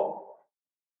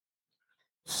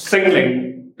聖靈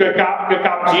嘅鴿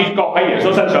子降喺耶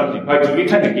穌身上時，佢係自己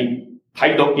親眼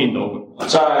睇到見到嘅。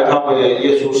在他們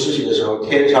耶穌施洗嘅時候，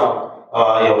天上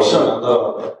有聖靈的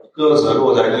鴿子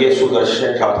落在耶穌的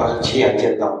身上，他是親眼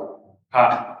見到的。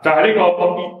就係呢個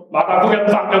馬太福音3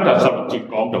章16節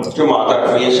講到。就馬太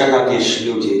福音3章第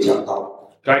16節講到。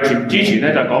就係之前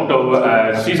咧就講到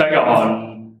施洗約翰，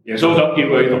耶穌想叫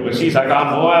佢同佢施洗，唔好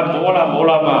啦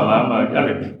嘛，一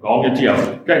嚟講咗之後，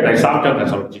跟住第3章16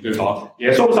節佢講，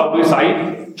耶穌受佢洗，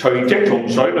隨即從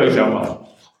水裏上來。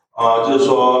就是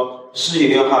說施洗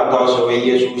約翰當時為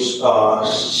耶穌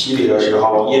洗禮的時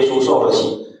候，耶穌受了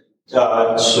洗，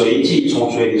隨即從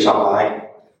水裏上來，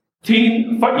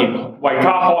天忽然為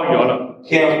他開咗啦，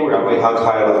天忽然為他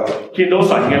開了，見到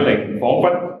神嘅靈彷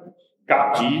彿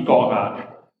鴿子降下。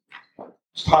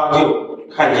他就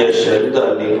看見神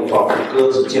的靈仿鴿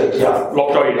子降下，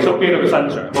落在耶穌基督嘅身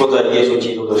上，落在耶穌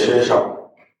基督的身上。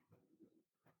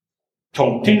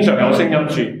從天上有聲音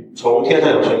說，從天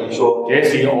上有聲音說，這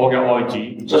是我嘅愛子，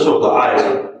這是我的愛子，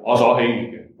我所喜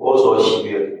悅嘅，我所喜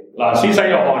悅的。嗱，施洗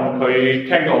約翰佢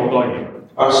聽咗好多嘢，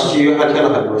施洗約翰聽了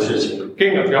很多事情，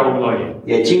經歷咗好多嘢，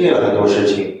也經歷了很多事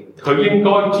情。佢應該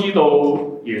知道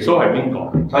耶穌係邊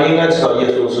個？他應該知道耶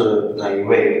穌是哪一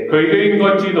位？佢都應該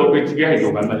知道佢自己係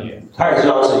做緊乜嘢？他也知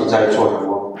道自己在做什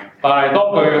麼。但係當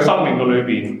佢嘅生命嘅裏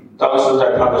邊，當時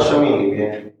在他的生命裏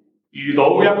邊遇到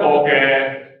一個嘅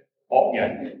惡人，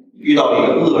遇到一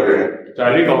個惡人，就係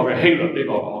呢個嘅希律呢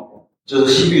個講，就是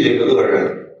希律的一個惡人。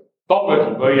當佢同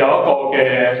佢有一個嘅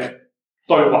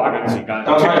對話嘅時間，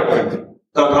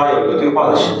當他有一個對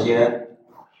話嘅時間，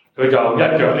佢就因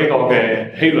着呢個嘅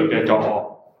希律嘅作惡，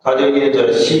他就因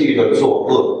着希律嘅作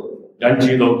惡，引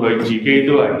致到佢自己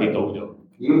都係跌倒咗，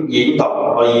引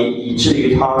導以至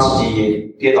於他自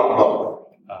己也跌倒了。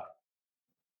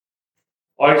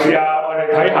我哋試下，我哋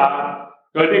睇下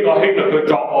佢呢個希律嘅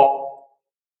作惡，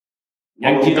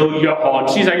引致到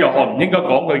施洗約翰唔應該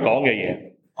講佢講嘅嘢。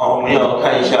我們要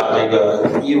看一下這個，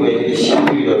因為希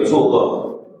律的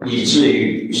作惡，以至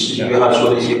於施洗約翰說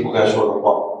了一些不該說的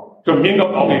話。佢唔應該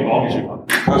講嘅説話。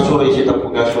他說了一些他不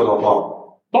該說的話。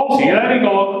當時咧呢個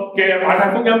嘅馬太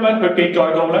福音咧，佢記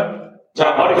載到咧，我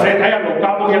哋先睇下路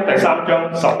加福音第3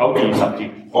章19到20節。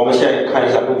我們現在看一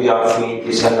下路加福音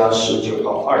第3章19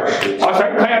到20節。我想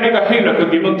睇下呢個希律佢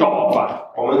點樣作惡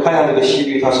法。我們看一下這個希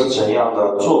律他是怎樣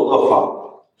的作惡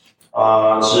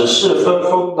法。只是分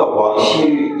封的王希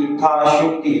律因他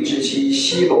兄弟之妻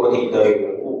希羅底的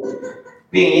緣故，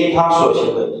並因他所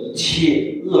行的一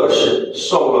切惡事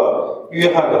受了約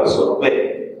翰的責備，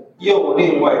又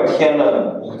另外添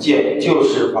了一件，就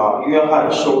是把約翰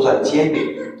收在監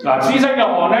裏。施洗約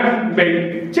翰呢，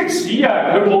即使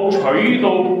佢冇娶到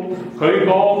佢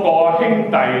嗰個兄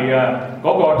弟嗰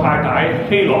個太太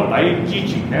希羅底之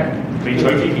前呢，未娶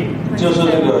之前，就是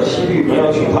這個希律沒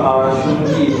有娶他兄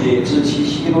弟之妻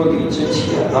希羅底之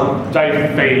前呢，就係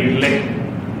腓力，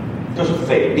就是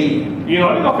腓力。原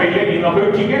來呢個腓力，原來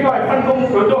佢自己都係分封，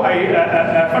佢都係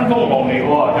分封王嚟嘅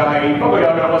喎，就係不過有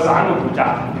兩個省嘅負責。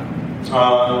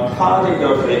他這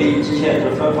個腓力之前是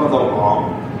分封的王。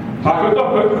佢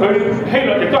希律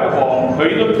亦都係王，佢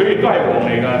亦都係王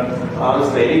嚟㗎。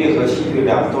腓力和希律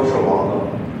兩個都是王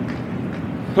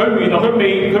的。原來佢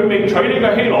未娶呢個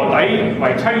希羅底為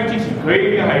妻之前，佢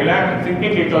已經係咧聖經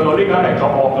記載到呢個人係作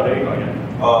惡嘅呢個人。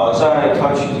在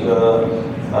他娶這個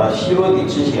希羅底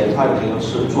之前，他已經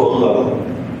是作惡了。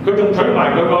佢仲娶埋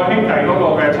佢個兄弟嗰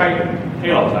個嘅妻希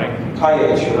羅底。他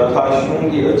也娶了他兄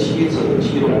弟的妻子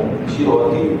希羅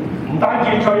底。唔單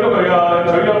止娶咗佢，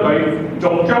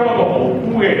仲將一個無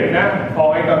辜嘅人咧放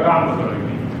喺個監獄裏面。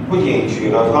不僅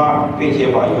娶了他，並且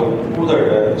把一個無辜的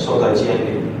人收在監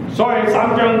裏。所以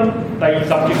3章第20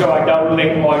節佢話又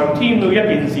另外添了一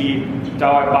件事，就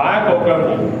係把一個嘅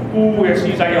無辜嘅施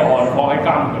洗約翰放喺監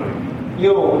獄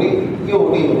裏面。又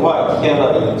另外添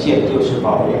了一件，就是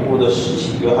把無辜的施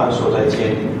洗約翰收在監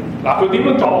裏。佢點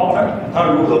樣作惡咧？他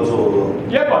如何作惡？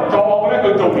一個人作惡咧，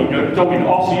佢做完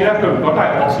惡事咧，佢唔覺得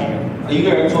係惡事嘅。一個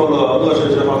人做了惡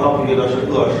事之後，他不覺得是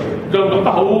惡事，就覺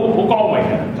得好光榮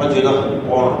嘅。他覺得很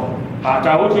光榮。就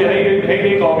好似喺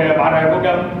呢個嘅馬太福音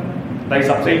第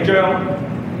14章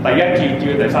第1節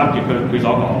至第3節佢所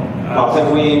講。馬太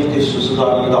福音第14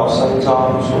章1到3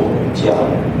章所講。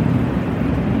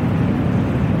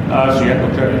誰人讀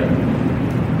出嚟？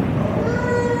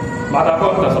馬太福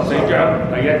音第14章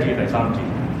第1至第3節。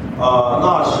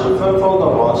那時分封的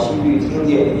王希律聽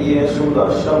見耶穌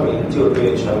的聲明，就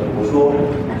對臣僕說：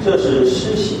這是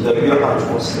施洗的約翰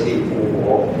從死裡復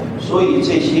活，所以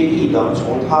這些異能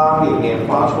從他裡面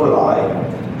發出來。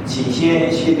起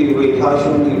先希律為他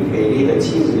兄弟腓力的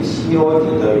妻子希羅底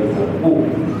的緣故，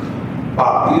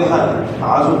把約翰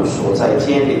拿住鎖在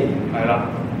監裡。係啦，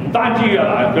唔單止㗎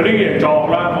嗱，佢呢樣作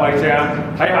啦，我哋試下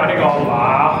睇下呢個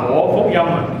馬可福音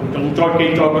啊，仲再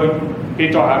記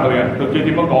載下佢啊，佢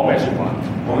點樣講咩説話？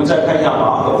我們再看一下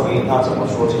馬可福音，他怎麼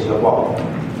說這些話。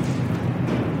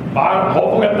馬可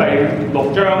福音第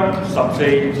6章14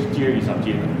至20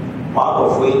節。馬可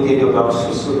福音第6章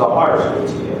14到20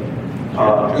節。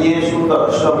耶穌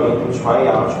的聲明傳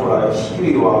揚出來，希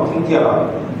律王聽見了，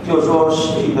就說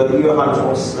施洗的約翰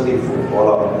從死裡復活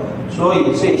了，所以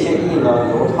這些異能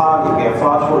由他裡面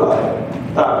發出來。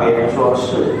但別人說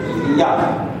是以利亞，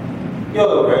又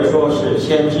有人說是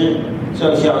先知，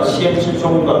正像先知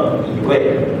中的一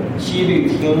位。希律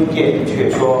聽見卻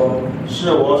說：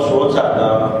是我所斬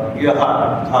的約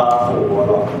翰，他復活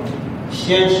了。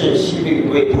先是希律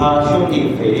為他兄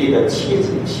弟腓力的妻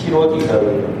子希羅底的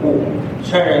緣故，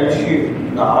趁人去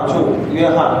拿住約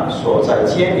翰鎖在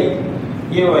監裡，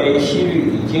因為希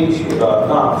律已經娶了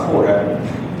那婦人。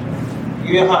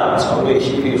約翰曾對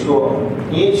希律說：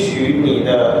你娶你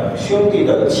的兄弟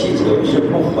的妻子是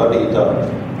不合理的。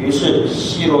於是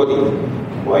希羅底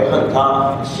懷恨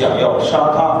他，想要殺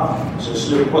他，只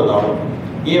是不能，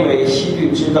因為希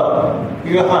律知道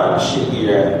約翰是義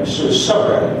人，是聖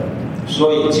人，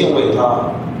所以敬畏他，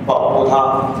保護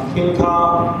他，聽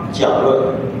他講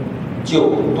論，就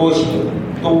多照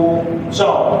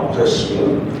着行，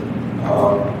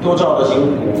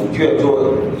古卷作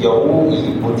猶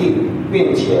疑不定，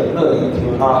並且樂意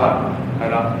聽他。係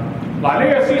啦，嗱呢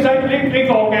個施洗呢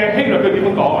個嘅希律佢點樣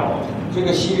講啊？這個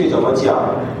希律怎麼講？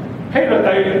希律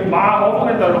馬可福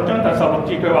音第6章第16節，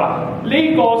佢話：呢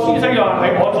個施洗約翰係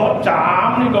我所斬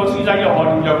呢個施洗約翰，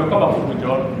然後佢今日復活咗。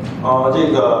這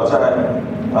個在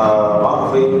馬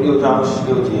可福音6章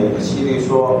16節，希律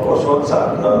說：我所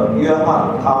斬的約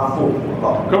翰，他復活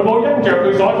了。佢冇因着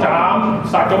佢所斬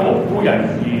殺咗無辜人，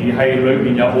而係裏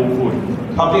面有懊悔。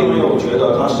他並沒有覺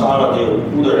得他殺了這個無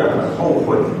辜的人很後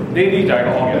悔。呢啲就係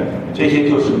惡人，這些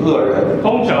就是惡人。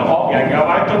通常惡人嘅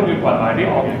話，中意群埋啲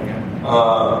惡人嘅。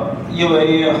因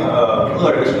為惡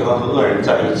人喜歡和惡人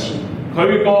在一起。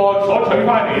佢個所取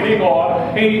翻嚟呢個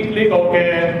嘅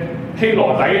希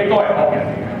羅底都係惡人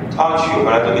嚟嘅。他娶回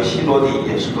來這個希羅底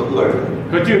也是個惡人。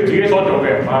佢知道自己所做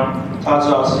嘅唔啱。他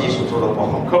知道自己所做的不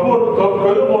好。佢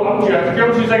都冇諗住係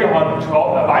將施洗約翰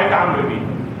擺喺監裏邊。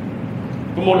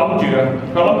佢冇諗住嘅，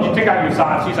佢諗住即刻要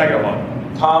殺施洗約翰。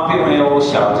他並沒有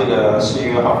想這個施洗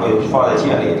約翰會放在監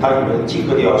裏，他以為即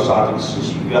刻就要殺這個施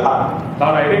洗約翰。但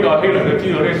係呢個希律佢知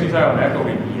道呢個施洗約翰係一個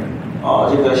嘅義人。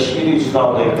這個希律知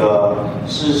道那個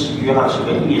施洗約翰是個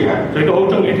義人。佢都好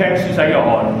中意聽施洗約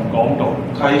翰講道。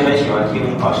他也很喜歡聽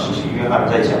施洗約翰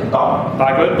在講道。但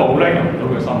係佢道咧入唔到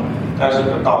佢心。但是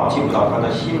個道進不到他的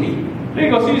心裏。呢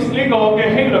個嘅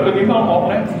希律佢點樣惡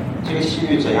咧？這個希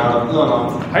律怎樣的惡呢？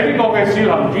喺呢個嘅《使徒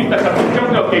行傳》第16章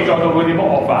就記載到佢點樣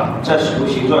惡法。在《使徒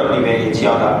行傳》裏面也記載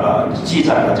了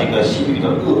這個希律的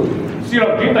惡。《使徒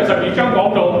行傳》第12章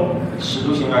講到，《使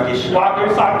徒行傳》第12章話佢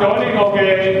殺咗呢個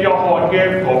嘅約翰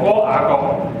嘅哥哥雅各。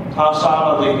他殺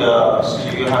了這個施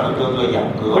洗約翰的哥哥雅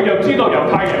各。佢又知道猶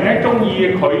太人咧中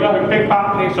意佢咧去逼迫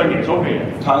呢信耶穌嘅人。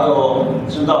他又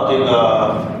知道這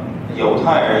個猶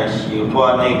太人喜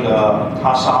歡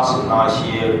他殺死那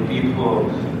些逼迫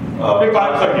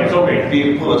信耶穌嘅人，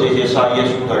逼迫這些殺耶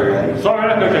穌的人。所以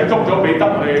咧佢就捉咗彼得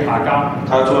去下監。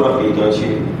他捉了彼得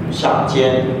去下監。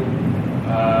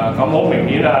咁好明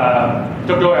顯啊！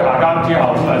捉咗佢下監之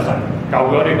後，咁神救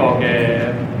咗呢個嘅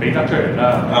彼得出嚟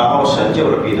啦。然後神救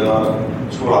了彼得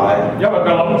出來。因為佢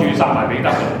諗住殺埋彼得。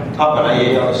他本來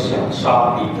也要想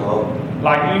殺彼得。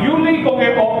嗱，如果呢個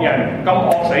嘅惡人咁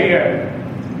惡死嘅，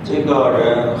這個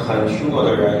人很兇惡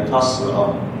的人，他死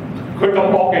了。佢咁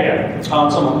惡嘅人，他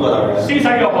這麼惡的人，施洗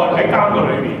約翰喺監獄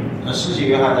裏邊。施洗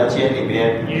約翰在監裏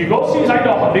邊。如果施洗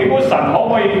約翰，你估神可唔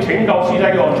可以拯救施洗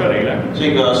約翰出嚟咧？這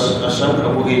個神可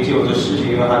不可以救這施洗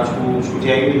約翰出監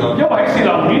獄呢？因為喺《使徒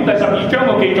行傳》第12章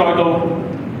嘅記載到，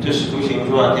這《使徒行傳》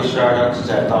第12章記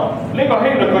載到，呢個希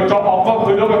律佢作惡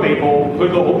去到個地步，去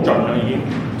到好盡啦已經。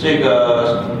這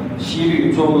個希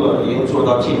律作惡已經做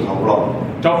到盡頭了。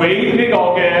就俾呢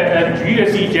個嘅主嘅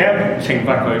使者懲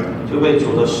罰佢，就被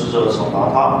主的使者懲罰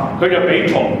他，佢就俾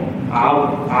蟲咬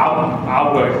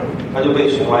佢，他就被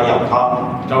蟲來咬他，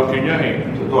就斷咗氣，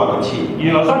就斷了氣。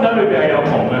原來身體裏邊係有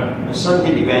蟲嘅，身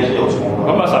體裏邊是有蟲的。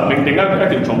咁神命定一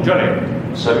條蟲出嚟，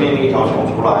神命令一條蟲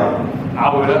出來，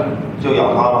咬佢啦，就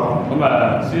咬他了。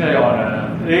施洗約翰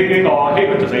呢個希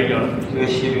律就死咗啦。這個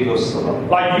希律就死了。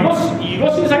嗱，如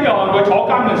果施洗約翰佢坐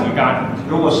監嘅時間，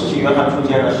如果施洗約翰出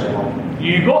監嘅時候，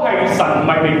如果係神唔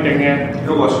係命定嘅，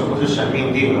如果不是神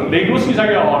命定嘅，你估施洗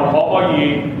約翰可唔可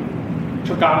以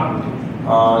出監？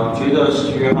覺得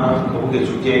施洗約翰可唔可以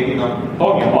出監獄呢？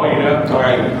當然可以啦，當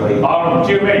然也可以。但我唔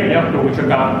知咩原因佢會出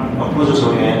監。不知什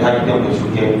麼原因，他一定會出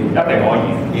監獄。一定可以，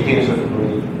一定是可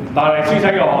以。但係施洗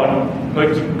約翰佢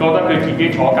覺得佢自己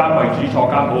坐監為主，坐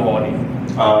監好可憐。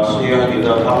施洗約翰覺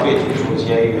得他為主坐監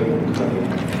獄很可憐。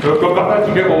佢覺得自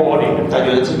己好可憐，他覺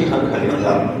得自己很可憐的。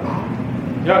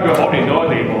因為佢可憐到一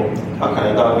個地步，他可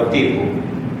憐到一個地步。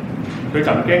佢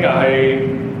曾經去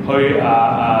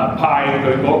派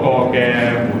佢嗰個嘅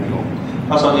門徒，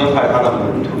他曾經派他的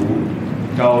門徒，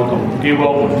就同叫個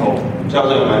門徒，叫這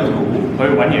個門徒去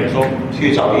揾耶穌，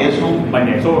去找耶穌，問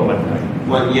耶穌嘅問題，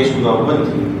問耶穌的問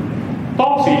題。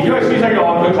當時因為施洗約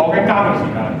翰佢坐緊監嘅時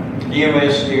間，因為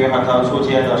施洗約翰他坐監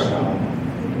嘅時候，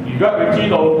如果佢知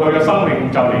道佢嘅生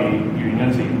命就嚟完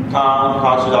嘅時，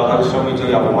他知道他的生命就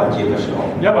要完結嘅時候，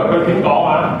因為佢點講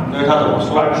啊？因為他怎麼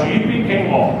說？主必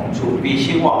興旺，主必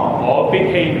興旺，我必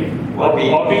欺微，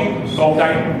我必降低，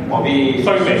我必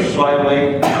衰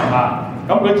微。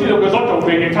咁佢知道佢所做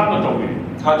嘅嘢差唔多做完。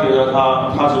他覺得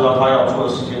他知道他要做的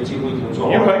事情幾乎已經做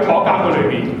完。因為佢喺坐監嘅裏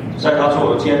邊，在他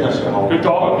坐監嘅時候，佢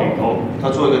做一個祈禱，他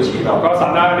做一個祈禱。佢話神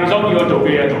啊，你所叫我做嘅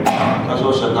嘢做完。他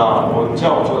說神啊，我叫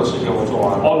我做的事情我做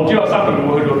完了。我唔知我生命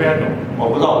會去到邊一度，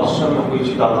我不知道我的生命會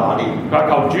去到哪裡。佢話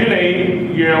求主你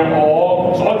讓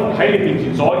我喺你面前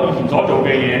以前所做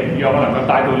嘅嘢，讓我能夠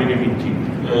帶到你嘅面前。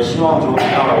希望主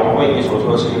讓我為你所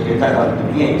做的事情可以帶到你的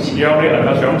面前。讓你能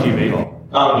夠賞賜俾我。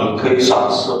讓你可以賞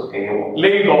賜給我。呢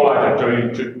個係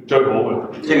最好嘅。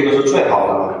這個就是最好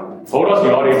的了。好多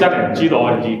時我哋真係唔知道我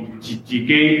哋自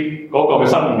己嗰個嘅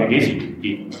生命係幾時完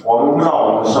結。我們不知道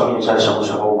我們生命在什麼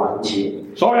時候完結。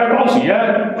所以當時咧，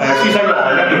施洗約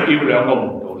翰一定叫兩個門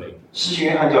徒嚟。施洗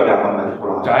約翰叫兩個門徒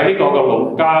嚟。就喺呢個嘅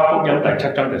路加福音第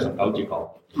7章第19節講。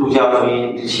路加福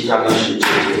音第7章第19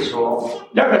節說，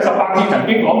因為18節曾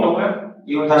經講到咧。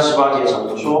因為他18節曾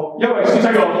經說，因為施洗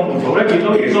約翰嘅門徒咧見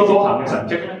到耶穌所行嘅神蹟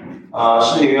咧。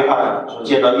施洗約翰所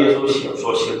見到耶穌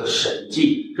所行的神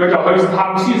蹟，佢就去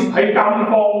探喺監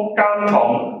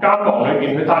房裏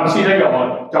邊去探施洗約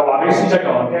翰，就話俾施洗約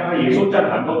翰聽，耶穌真係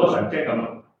行好多神蹟咁。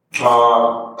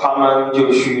他们就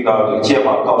去到这个街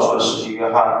坊，告訴了施洗約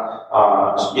翰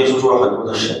耶穌做了很多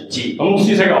的神蹟。咁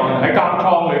施洗約翰喺監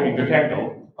倉裏面佢聽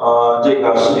到，這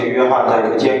個施洗約翰在這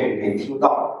個監獄裏面聽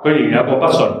到，佢仍然有個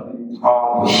不信，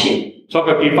不信，所以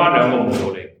佢叫翻兩個門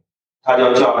徒嚟，他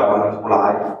就叫兩個門徒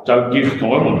來，就叫同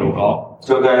佢門徒講，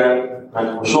就跟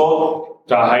門徒說，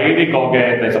就喺呢個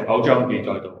嘅第19章記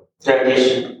載度，在第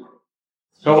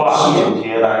佢話19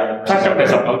節來7章第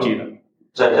19節啦。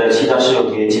在這7章19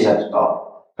節記載到，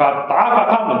打發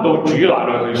他們到主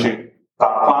那裏去說，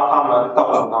打發他們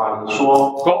到主那裏說，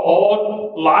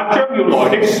我那將要來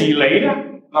的是你呢？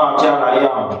那將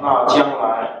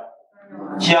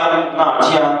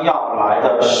要來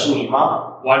的是你嗎？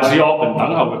還是我們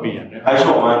等候嘅別人呢？還是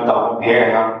我們等候別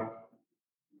人啊？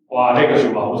哇！呢句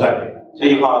説話好犀利，這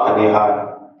句話很厲害。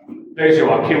呢句説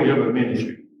話 Q 咗佢咩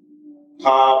事？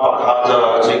他把他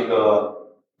的這個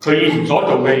佢以前所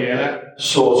做嘅嘢咧，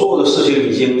所做的事情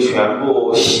已經全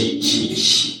部洗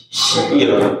滌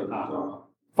了，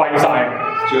廢晒。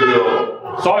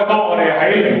所以當我哋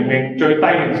喺靈命最低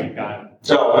嘅時間，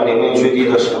在我們靈命最低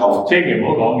的時候，千祈唔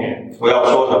好講嘢，不要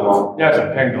說什麼，因為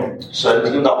神聽到，神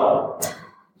聽到，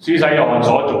施洗約翰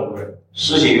所做嘅，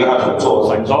施洗約翰所做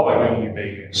的，神所為佢預備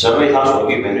嘅，神為他所預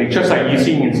備的，未出世以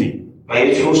先嘅事，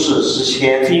未出世之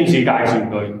前，天使介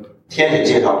紹佢。天使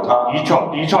介紹他，以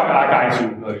賽亞介紹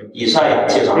佢，以賽亞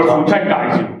介紹他，佢父親介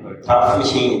紹佢，他父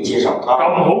親也介紹他。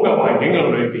咁好嘅環境嘅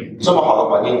裏邊，這麼好的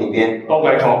環境裏邊，當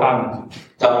佢坐監，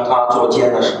當他坐監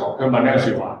的時候，佢問一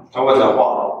句説話，他問的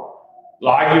話，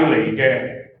那要嚟嘅，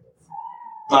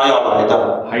那要來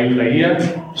的係你啊，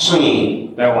是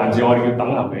你，定係還是我哋要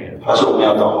等候嘅人？還是我們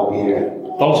要等候別人？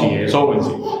當時耶穌嗰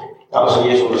時，當時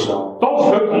耶穌的時候，當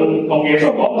時佢同耶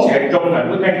穌講嘅時係眾人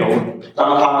都聽到。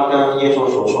當他跟耶穌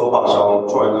所說話的時候，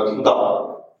眾人都聽到。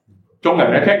眾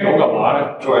人咧聽到嘅話咧，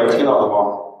眾人聽到的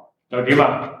話就點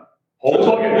啊？好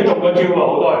多人都中咗招啊！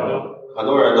好多人都。很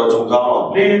多人都中招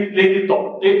了。呢啲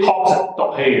toxic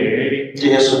毒氣嚟嘅呢啲。這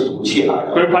些是毒氣嚟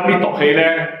嘅。佢噴啲毒氣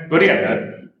咧，嗰啲人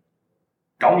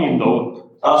就感染到。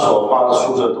他所發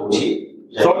出的毒氣，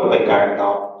人都被感染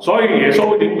到。所以耶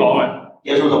穌點講啊？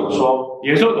耶穌怎麼說？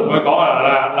耶穌同佢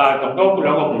講同嗰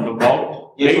兩個門徒講，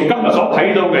你今日所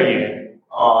睇到嘅嘢。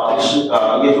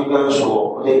耶穌跟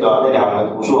說那兩個門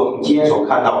徒說，你今天所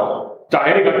看到的，就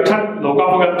喺呢個路加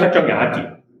福音7章21節。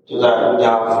就在路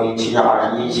加福音7章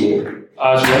21節。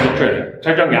試下讀出嚟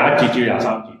，7章21節至23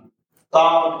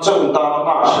節。正當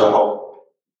那時候，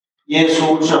耶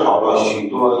穌治好了許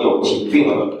多有疾病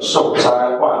的、受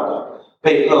災患的、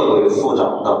被惡鬼附着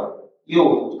的，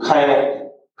又開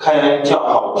恩叫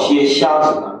好些瞎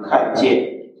子能看見。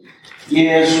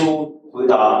耶穌回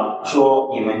答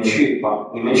說：你們去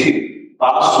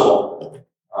把所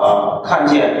看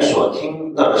見所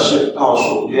聽的事告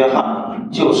訴約翰，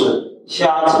就是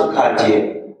瞎子看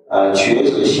見，瘸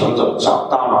子行走，長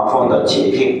大麻風的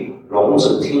潔淨，聾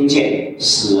子聽見，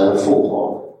死人復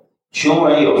活，窮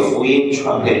人有福音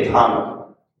傳給他們。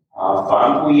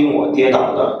凡不因我跌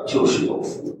倒的，就是有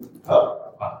福。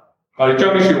我哋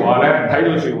將啲説話咧，睇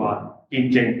到説話見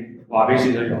證話俾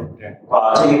施洗約翰聽。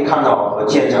把這些看到和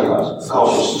見證嘅告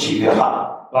訴施洗約翰。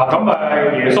嗱咁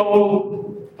耶穌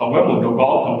同佢門徒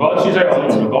講，同嗰施洗約翰門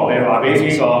徒講，你話俾呢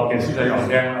個嘅施洗約翰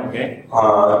聽 ，OK？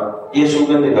耶穌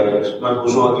跟那個門徒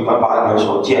說：你們把你們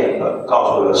所見的告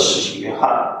訴了施洗約翰。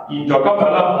現在今日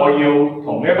咧，我要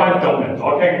同一班眾人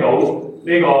所聽到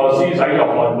呢個施洗約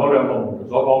翰嗰兩個門徒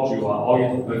所講説話，我要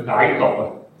同佢解讀啊！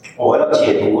我要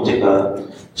解讀這個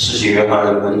施洗約翰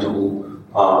的門徒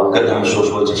跟他們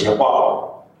說這些話。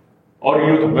我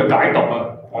哋要同佢解讀啊！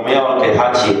我們要給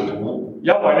他解讀。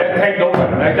因為咧，聽到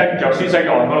人咧跟着施洗約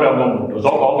翰嗰兩個門徒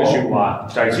所講嘅説話，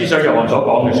就係施洗約翰所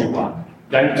講嘅説話，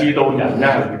引致到人咧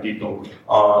係會跌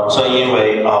倒。正因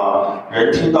為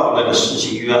人聽到那個施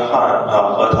洗約翰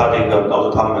和他這個告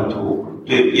訴他門徒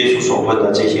對耶穌所問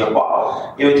的這些話，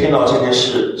因為聽到這件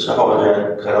事之後，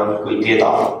人可能會跌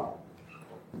倒。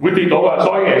會跌倒啊！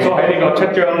所以耶穌喺呢個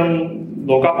7章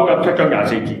路加福音7章24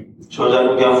節，所以在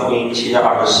路加福音7章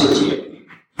24節，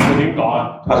佢點講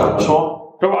啊？他怎麼說？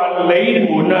佢話：你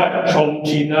們從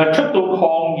前出到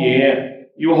曠野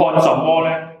要看什麼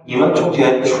呢？你們從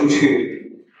前出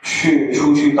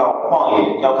去到曠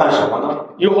野要看什麼呢？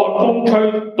要看風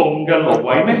吹動嘅蘆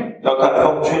葦咩？要看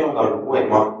風吹動嘅蘆葦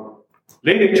嗎？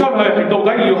你哋出去係到底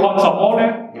要看什麼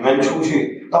呢？你們出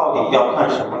去到底要看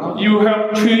什麼呢？要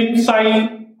向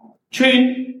穿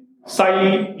細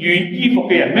軟衣服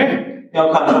嘅人咩？要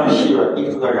看穿細軟衣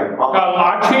服嘅人嗎？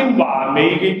那穿華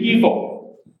美嘅衣服，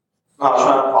那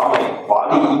穿華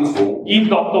麗衣服。宴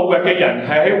樂度日嘅人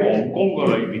係喺皇宮嘅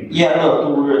裏邊。宴樂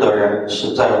度日嘅人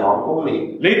是在王宮裡。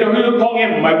你哋去到曠野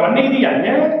唔係揾呢啲人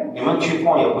嘅。你們去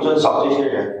曠野不是找這些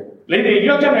人。你哋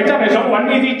如果真係想揾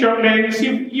呢啲着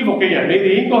靚衣服嘅人，你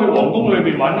哋應該去皇宮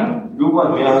裏邊揾啦。如果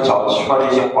你們要找穿那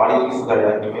些華麗衣服嘅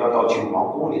人，你們要到去王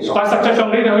宮裡找。但實際上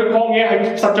你哋去曠野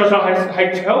係實際上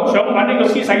係想揾呢個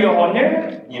施洗約翰啫。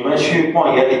你們去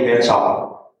曠野裡邊找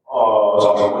什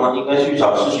麼呢？應該去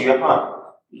找施洗約翰。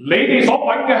你哋所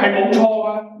揾嘅係冇錯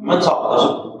㗎。你們找的是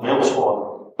沒有錯的。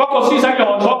不過施洗約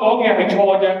翰所講嘅係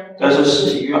錯啫。但是施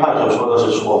洗約翰所說的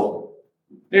是錯。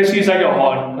呢個施洗約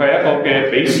翰佢係一個嘅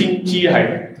比先知係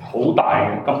好大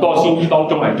嘅，咁多先知當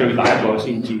中係最大一個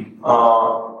先知。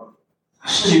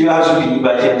施洗約翰是比一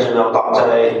般先知都大，在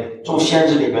眾先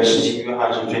知裡面，施洗約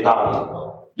翰是最大的。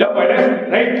因為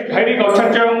咧喺呢個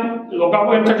7章路加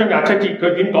福音7章27節，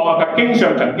佢點講啊？佢經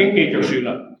上曾經記着説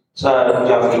啦，在路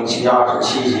加福音7章27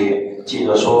節記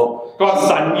着說，佢話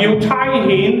神要差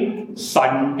遣神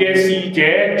嘅使者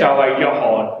就係約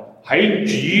翰喺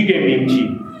主嘅面前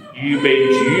預備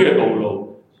主嘅道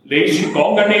路。你説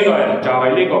講緊呢個人就係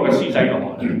呢個嘅施洗約翰。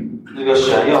那個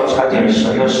神要差遣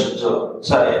神嘅使者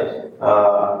在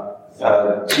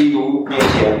基督面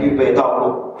前預備道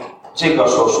路。這個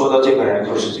所說的這個人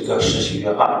就是這個施洗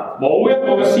約翰。冇一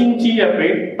個嘅先知啊，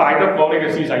比大得過呢個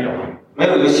施洗約翰。沒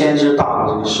有一個先知大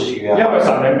過這個施洗約翰。因為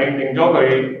神係命定咗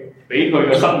佢，俾佢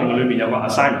嘅生命裏邊有個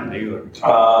assignment 俾佢。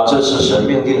這是神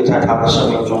命定在他的生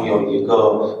命中有一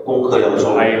個功課要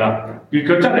做。係啦，而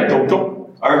佢真係做足，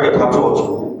而且他做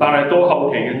足。但係到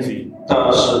後期嗰時，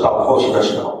但是到後期嘅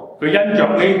時候，佢因着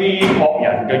呢啲惡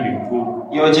人嘅緣故。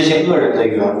因為這些惡人的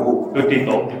緣故，佢跌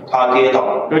倒，他跌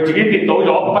倒，佢自己跌倒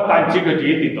咗，不單止佢自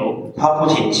己跌倒，他不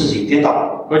僅自己跌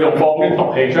倒，佢仲放啲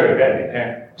毒氣出嚟俾人哋聽，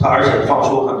他而且放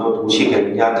出很多毒氣給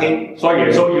人家聽。所以耶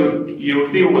穌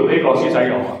要丟活呢個施洗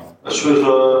約翰。所以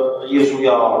說耶穌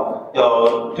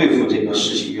要對付這個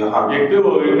施洗約翰，亦都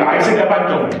會解釋一班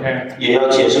眾人聽，也要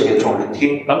解釋給眾人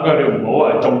聽，等佢哋唔好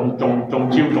中招中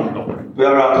毒，不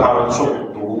要讓他們中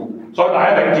毒。所以大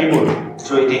家弟兄姊妹，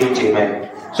所以弟兄姐妹。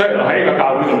雖然喺呢個教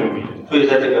會度裏邊，所以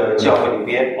在這個教會裏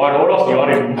邊，我哋好多時我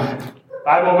哋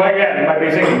大部分嘅人唔係被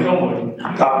聖靈充滿，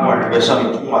大部分人被聖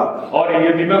靈充滿。我哋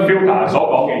要點樣 filter 所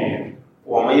講嘅嘢？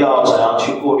我們要怎樣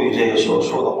去過濾這些所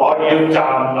說的話？我哋要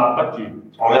站立不住，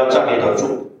我們要站立得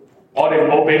住。我哋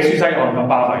唔好比施洗約翰咁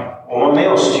巴閉。我們沒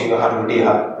有施洗約翰咁厲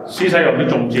害。施洗約翰都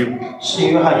中招，施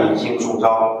洗約翰已經中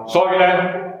招。所以咧，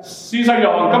施洗約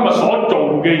翰今日所做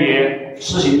嘅嘢，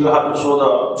施洗約翰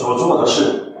所做的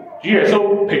事。主耶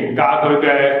穌評價佢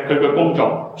嘅工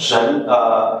作。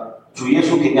主耶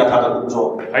穌評價他的工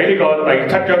作。喺呢個第7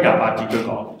章28節佢講。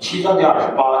7章28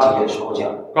節所講。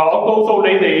我告訴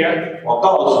你哋啊，我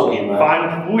告訴你們，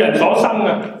凡婦人所生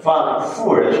啊，凡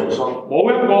婦人所生，冇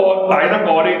一個大得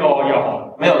過呢個約翰。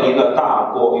沒有一個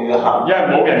大過約翰。因為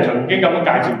冇人曾經咁樣介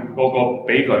紹個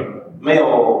俾佢。沒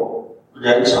有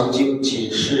人曾經解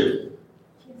釋。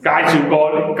介紹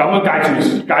過咁樣介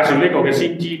紹呢個嘅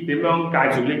先知，點樣介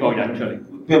紹呢個人出嚟？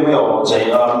並沒有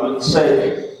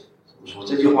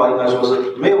這句話應該說是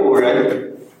沒有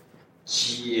人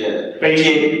被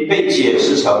解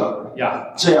釋成這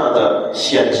樣的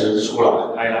先知出來。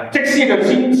係啦，即使係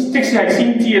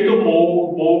先知嘅都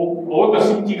冇一個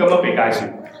先知咁樣被介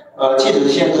紹。即使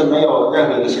先知沒有任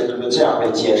何一個先知會這樣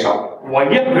被介紹。唯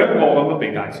一佢一個咁樣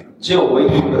被介紹。只有唯一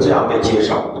一個這樣被介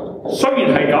紹。雖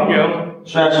然係咁樣。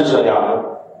雖然是這樣，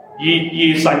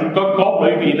而神個國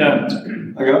裏邊啊，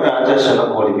仍然在神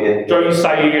的國裏邊，最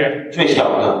細嘅、最小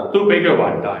的都比佢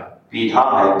還大，比他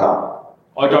還大。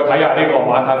我再睇下呢個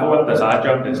馬太福音第11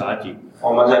章第11節。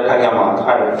我們再看一下馬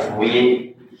太福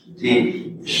音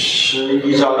第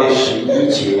11章第11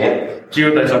節，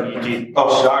至到第12節到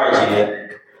12節。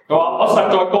佢話：我實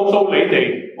在告訴你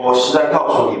哋，我實在告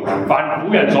訴你們，凡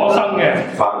婦人所生嘅，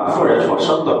凡婦人所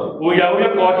生的，會有一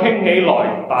個興起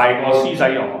來大過施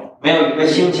洗約翰。沒有一個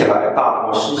興起來大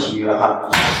過施洗約翰。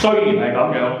雖然係咁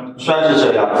樣，雖然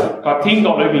是這樣，佢天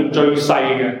國裏邊最細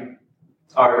嘅，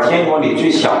而天國裏最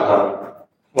小的，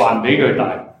還比佢大，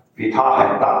比他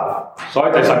還大。所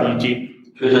以第12節，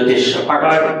就是第12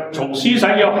節，從施洗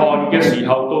約翰嘅時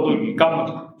候到如今，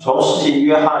從施洗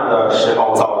約翰的時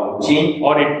候到如今，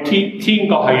我哋天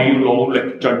國係要努力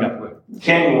進入嘅。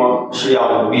天國是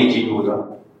要努力進入的，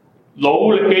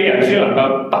努力嘅人先能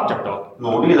夠得着到。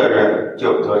努力的人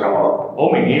就得着了。好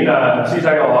明顯啊，施洗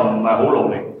約翰唔係好努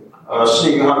力。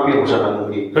施洗約翰並不是很努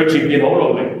力。佢前面好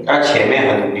努力，但前面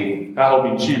很努力，但後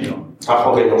面輸咗。他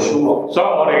後面就輸了。所以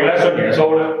我哋咧信耶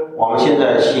穌咧，我們現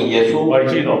在信耶穌，我哋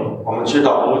知道，我們知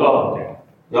道好多陷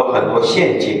阱，有很多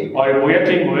陷阱。我哋每一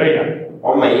天每一日，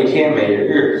我每一天每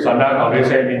日。神啊，求你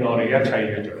赦免我哋一切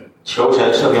嘅罪。求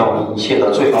神赦免我們一切嘅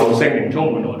罪。求聖靈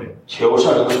充滿我哋。求聖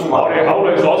靈充滿。我哋口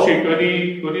裏所說嗰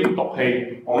啲毒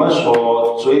氣，我們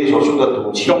嘴裏所說的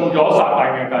毒氣，中咗撒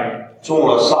旦嘅計，中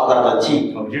了撒旦的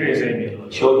計。求主你赦免。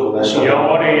求主來赦免。讓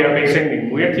我哋又被聖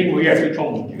靈每一天每一日都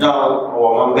充滿。讓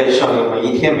我們被聖靈每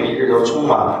一天每一日都充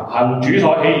滿。行主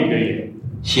所喜悅嘅嘢。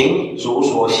行主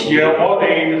所喜悅。讓我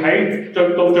哋喺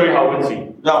到最後嘅時，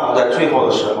讓我們在最後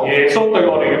的時候，耶穌對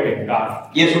我哋嘅評價，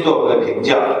耶穌對我們的評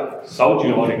價，守住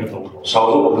我哋嘅道路，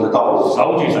守住我們的道路，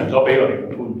守住神所俾我哋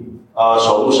嘅冠冕，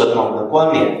守住神我們的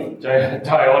冠冕，就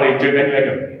係我哋最緊要一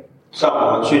樣嘢。是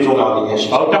我們最重要的一件事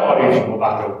情。否則我哋全部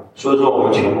白做。所以說我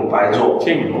們全部白做，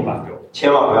千萬唔好白做，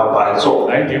千萬不要白做。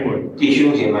弟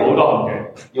兄姐妹，好多陷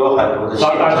阱，有很多的陷阱。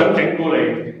撒旦想整蠱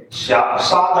你，撒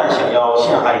旦想要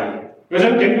陷害你，佢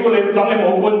想整蠱你，等你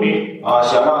冇冠冕。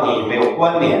想讓你沒有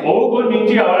冠冕。冇冠冕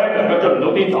之後咧，就進唔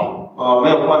到天堂。沒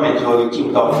有冠冕之後就進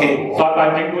不到天國。撒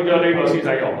旦整蠱咗呢個施洗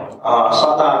約翰。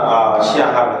撒旦陷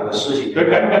害了個施洗約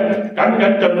翰。佢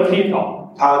僅進到天堂。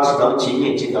他只能僅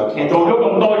僅進到天堂。做咗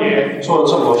咁多嘢，做了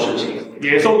這麼多事情。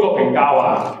耶穌個評價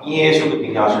話：耶穌的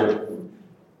評價是，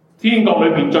天國裏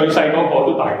面最細嗰個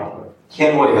都大過佢。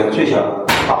天國裏面最小的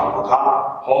大過他。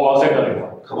可惜啊！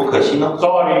可不可惜呢？所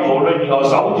以我哋無論如何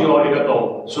守住我哋嘅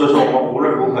道。所以說我們無論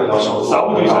如何要守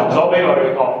住神所俾我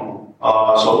哋嘅託付。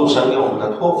守住神給我們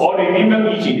的託付。我哋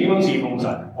以前點樣侍奉神？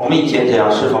我們以前怎樣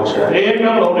侍奉神？你點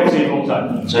樣努力侍奉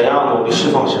神？怎樣努力侍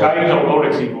奉神？繼續努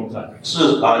力侍奉神。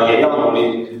也要努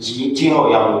力，今後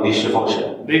也要努力侍奉神。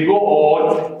如果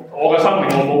我嘅生命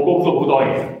我冇高足好多嘢。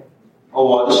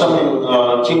我的生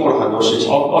命經過了很多事情。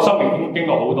我生命經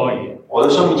過好多嘢。我的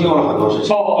生命經過了很多事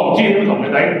情。我唔知點同你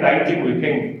弟兄姊妹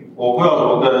傾。我不知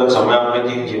道怎麼樣跟弟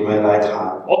兄姊妹來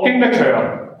談。我經得長。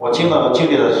我經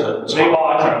歷了長。你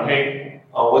話長氣。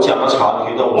我講了長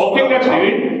氣的。我經得短。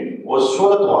我說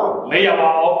得短。你又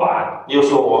話我煩。你又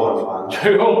說我很煩。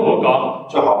最好唔好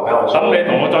講。最好不要說。等你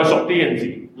同我再熟啲嘅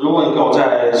字。如果你跟我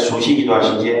再熟悉一段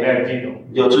時間，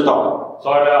你就知道。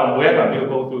所以咧，每一個人都要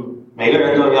高度。每個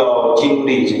人都要經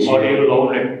歷這些。我哋要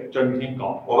努力進天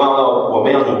國。我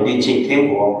們要努力進天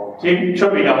國。出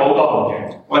面有好多陷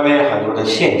阱。外面有很多的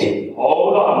陷阱。好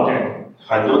多陷阱。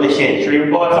很多的陷阱。全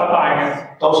部係撒旦嘅。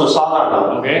都是撒旦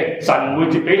的。OK， 神唔會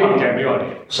俾陷阱俾我哋。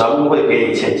神不會給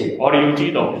你陷阱。我哋要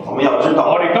知道。我們要知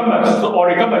道。我哋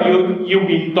今日要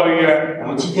面對嘅。我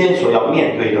們今天所要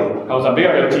面對的。求神俾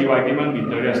我有智慧點樣面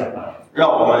對呢個撒旦。讓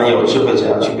我們有智慧怎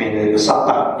樣去面對這個撒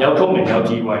旦。有聰明有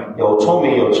智慧。有聰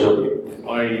明有智慧。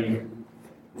我哋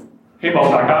希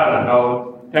望大家能夠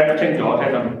聽得清楚，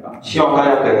聽得明白。希望大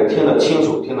家可以聽得清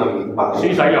楚，聽得明白。施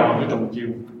洗約翰都中招。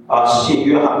施洗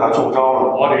約翰他中招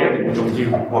了。我哋一定會中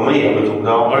招。我們也會中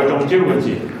招。我哋中招嘅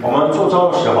時，我們中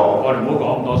招的時候，我哋唔好講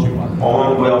咁多説話。我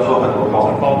們不要說很多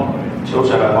話。幫助我哋。求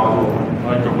神來幫助我們。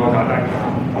我哋做個簡單嘅。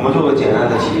我們做個簡單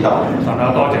的祈禱。神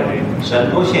啊，多謝你。神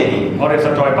多謝你。我哋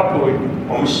實在不配。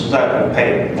我們實在不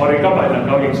配。我哋今日能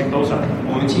夠認識到神。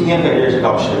我們今天可以認識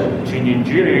到神。全然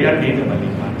主你嘅恩典同埋憐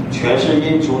憫。全是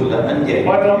因主你的恩典。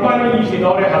我哋諗翻以前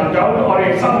我哋行走，我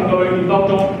哋生命嘅裏面當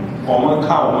中。我們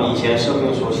看我們以前生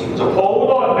命所行走，好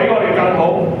多人比我哋更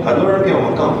好，很多人比我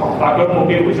們更好，但佢冇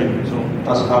機會信耶穌，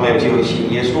但是他沒有機會信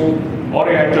耶穌。我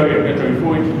哋係罪人嘅罪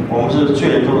魁，我們是罪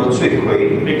人中的罪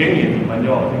魁。你竟然憐憫咗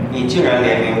我哋，你竟然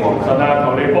憐憫我們。神啊，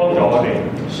求你幫助我哋，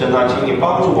神啊，請你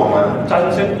幫助我們，珍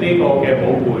惜呢個嘅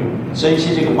寶貝，珍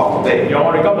惜這個寶貝。讓我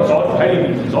哋今日喺你面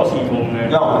前所侍奉嘅，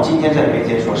讓我們今天在你面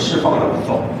前所侍奉的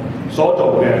所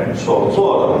做嘅，所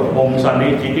做的，蒙神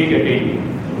你自己嘅記念。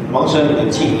蒙神你的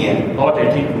紀念，多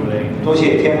謝天父你，多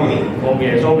謝天父你，奉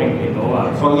耶穌名祈禱啊，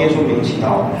奉耶穌名祈禱。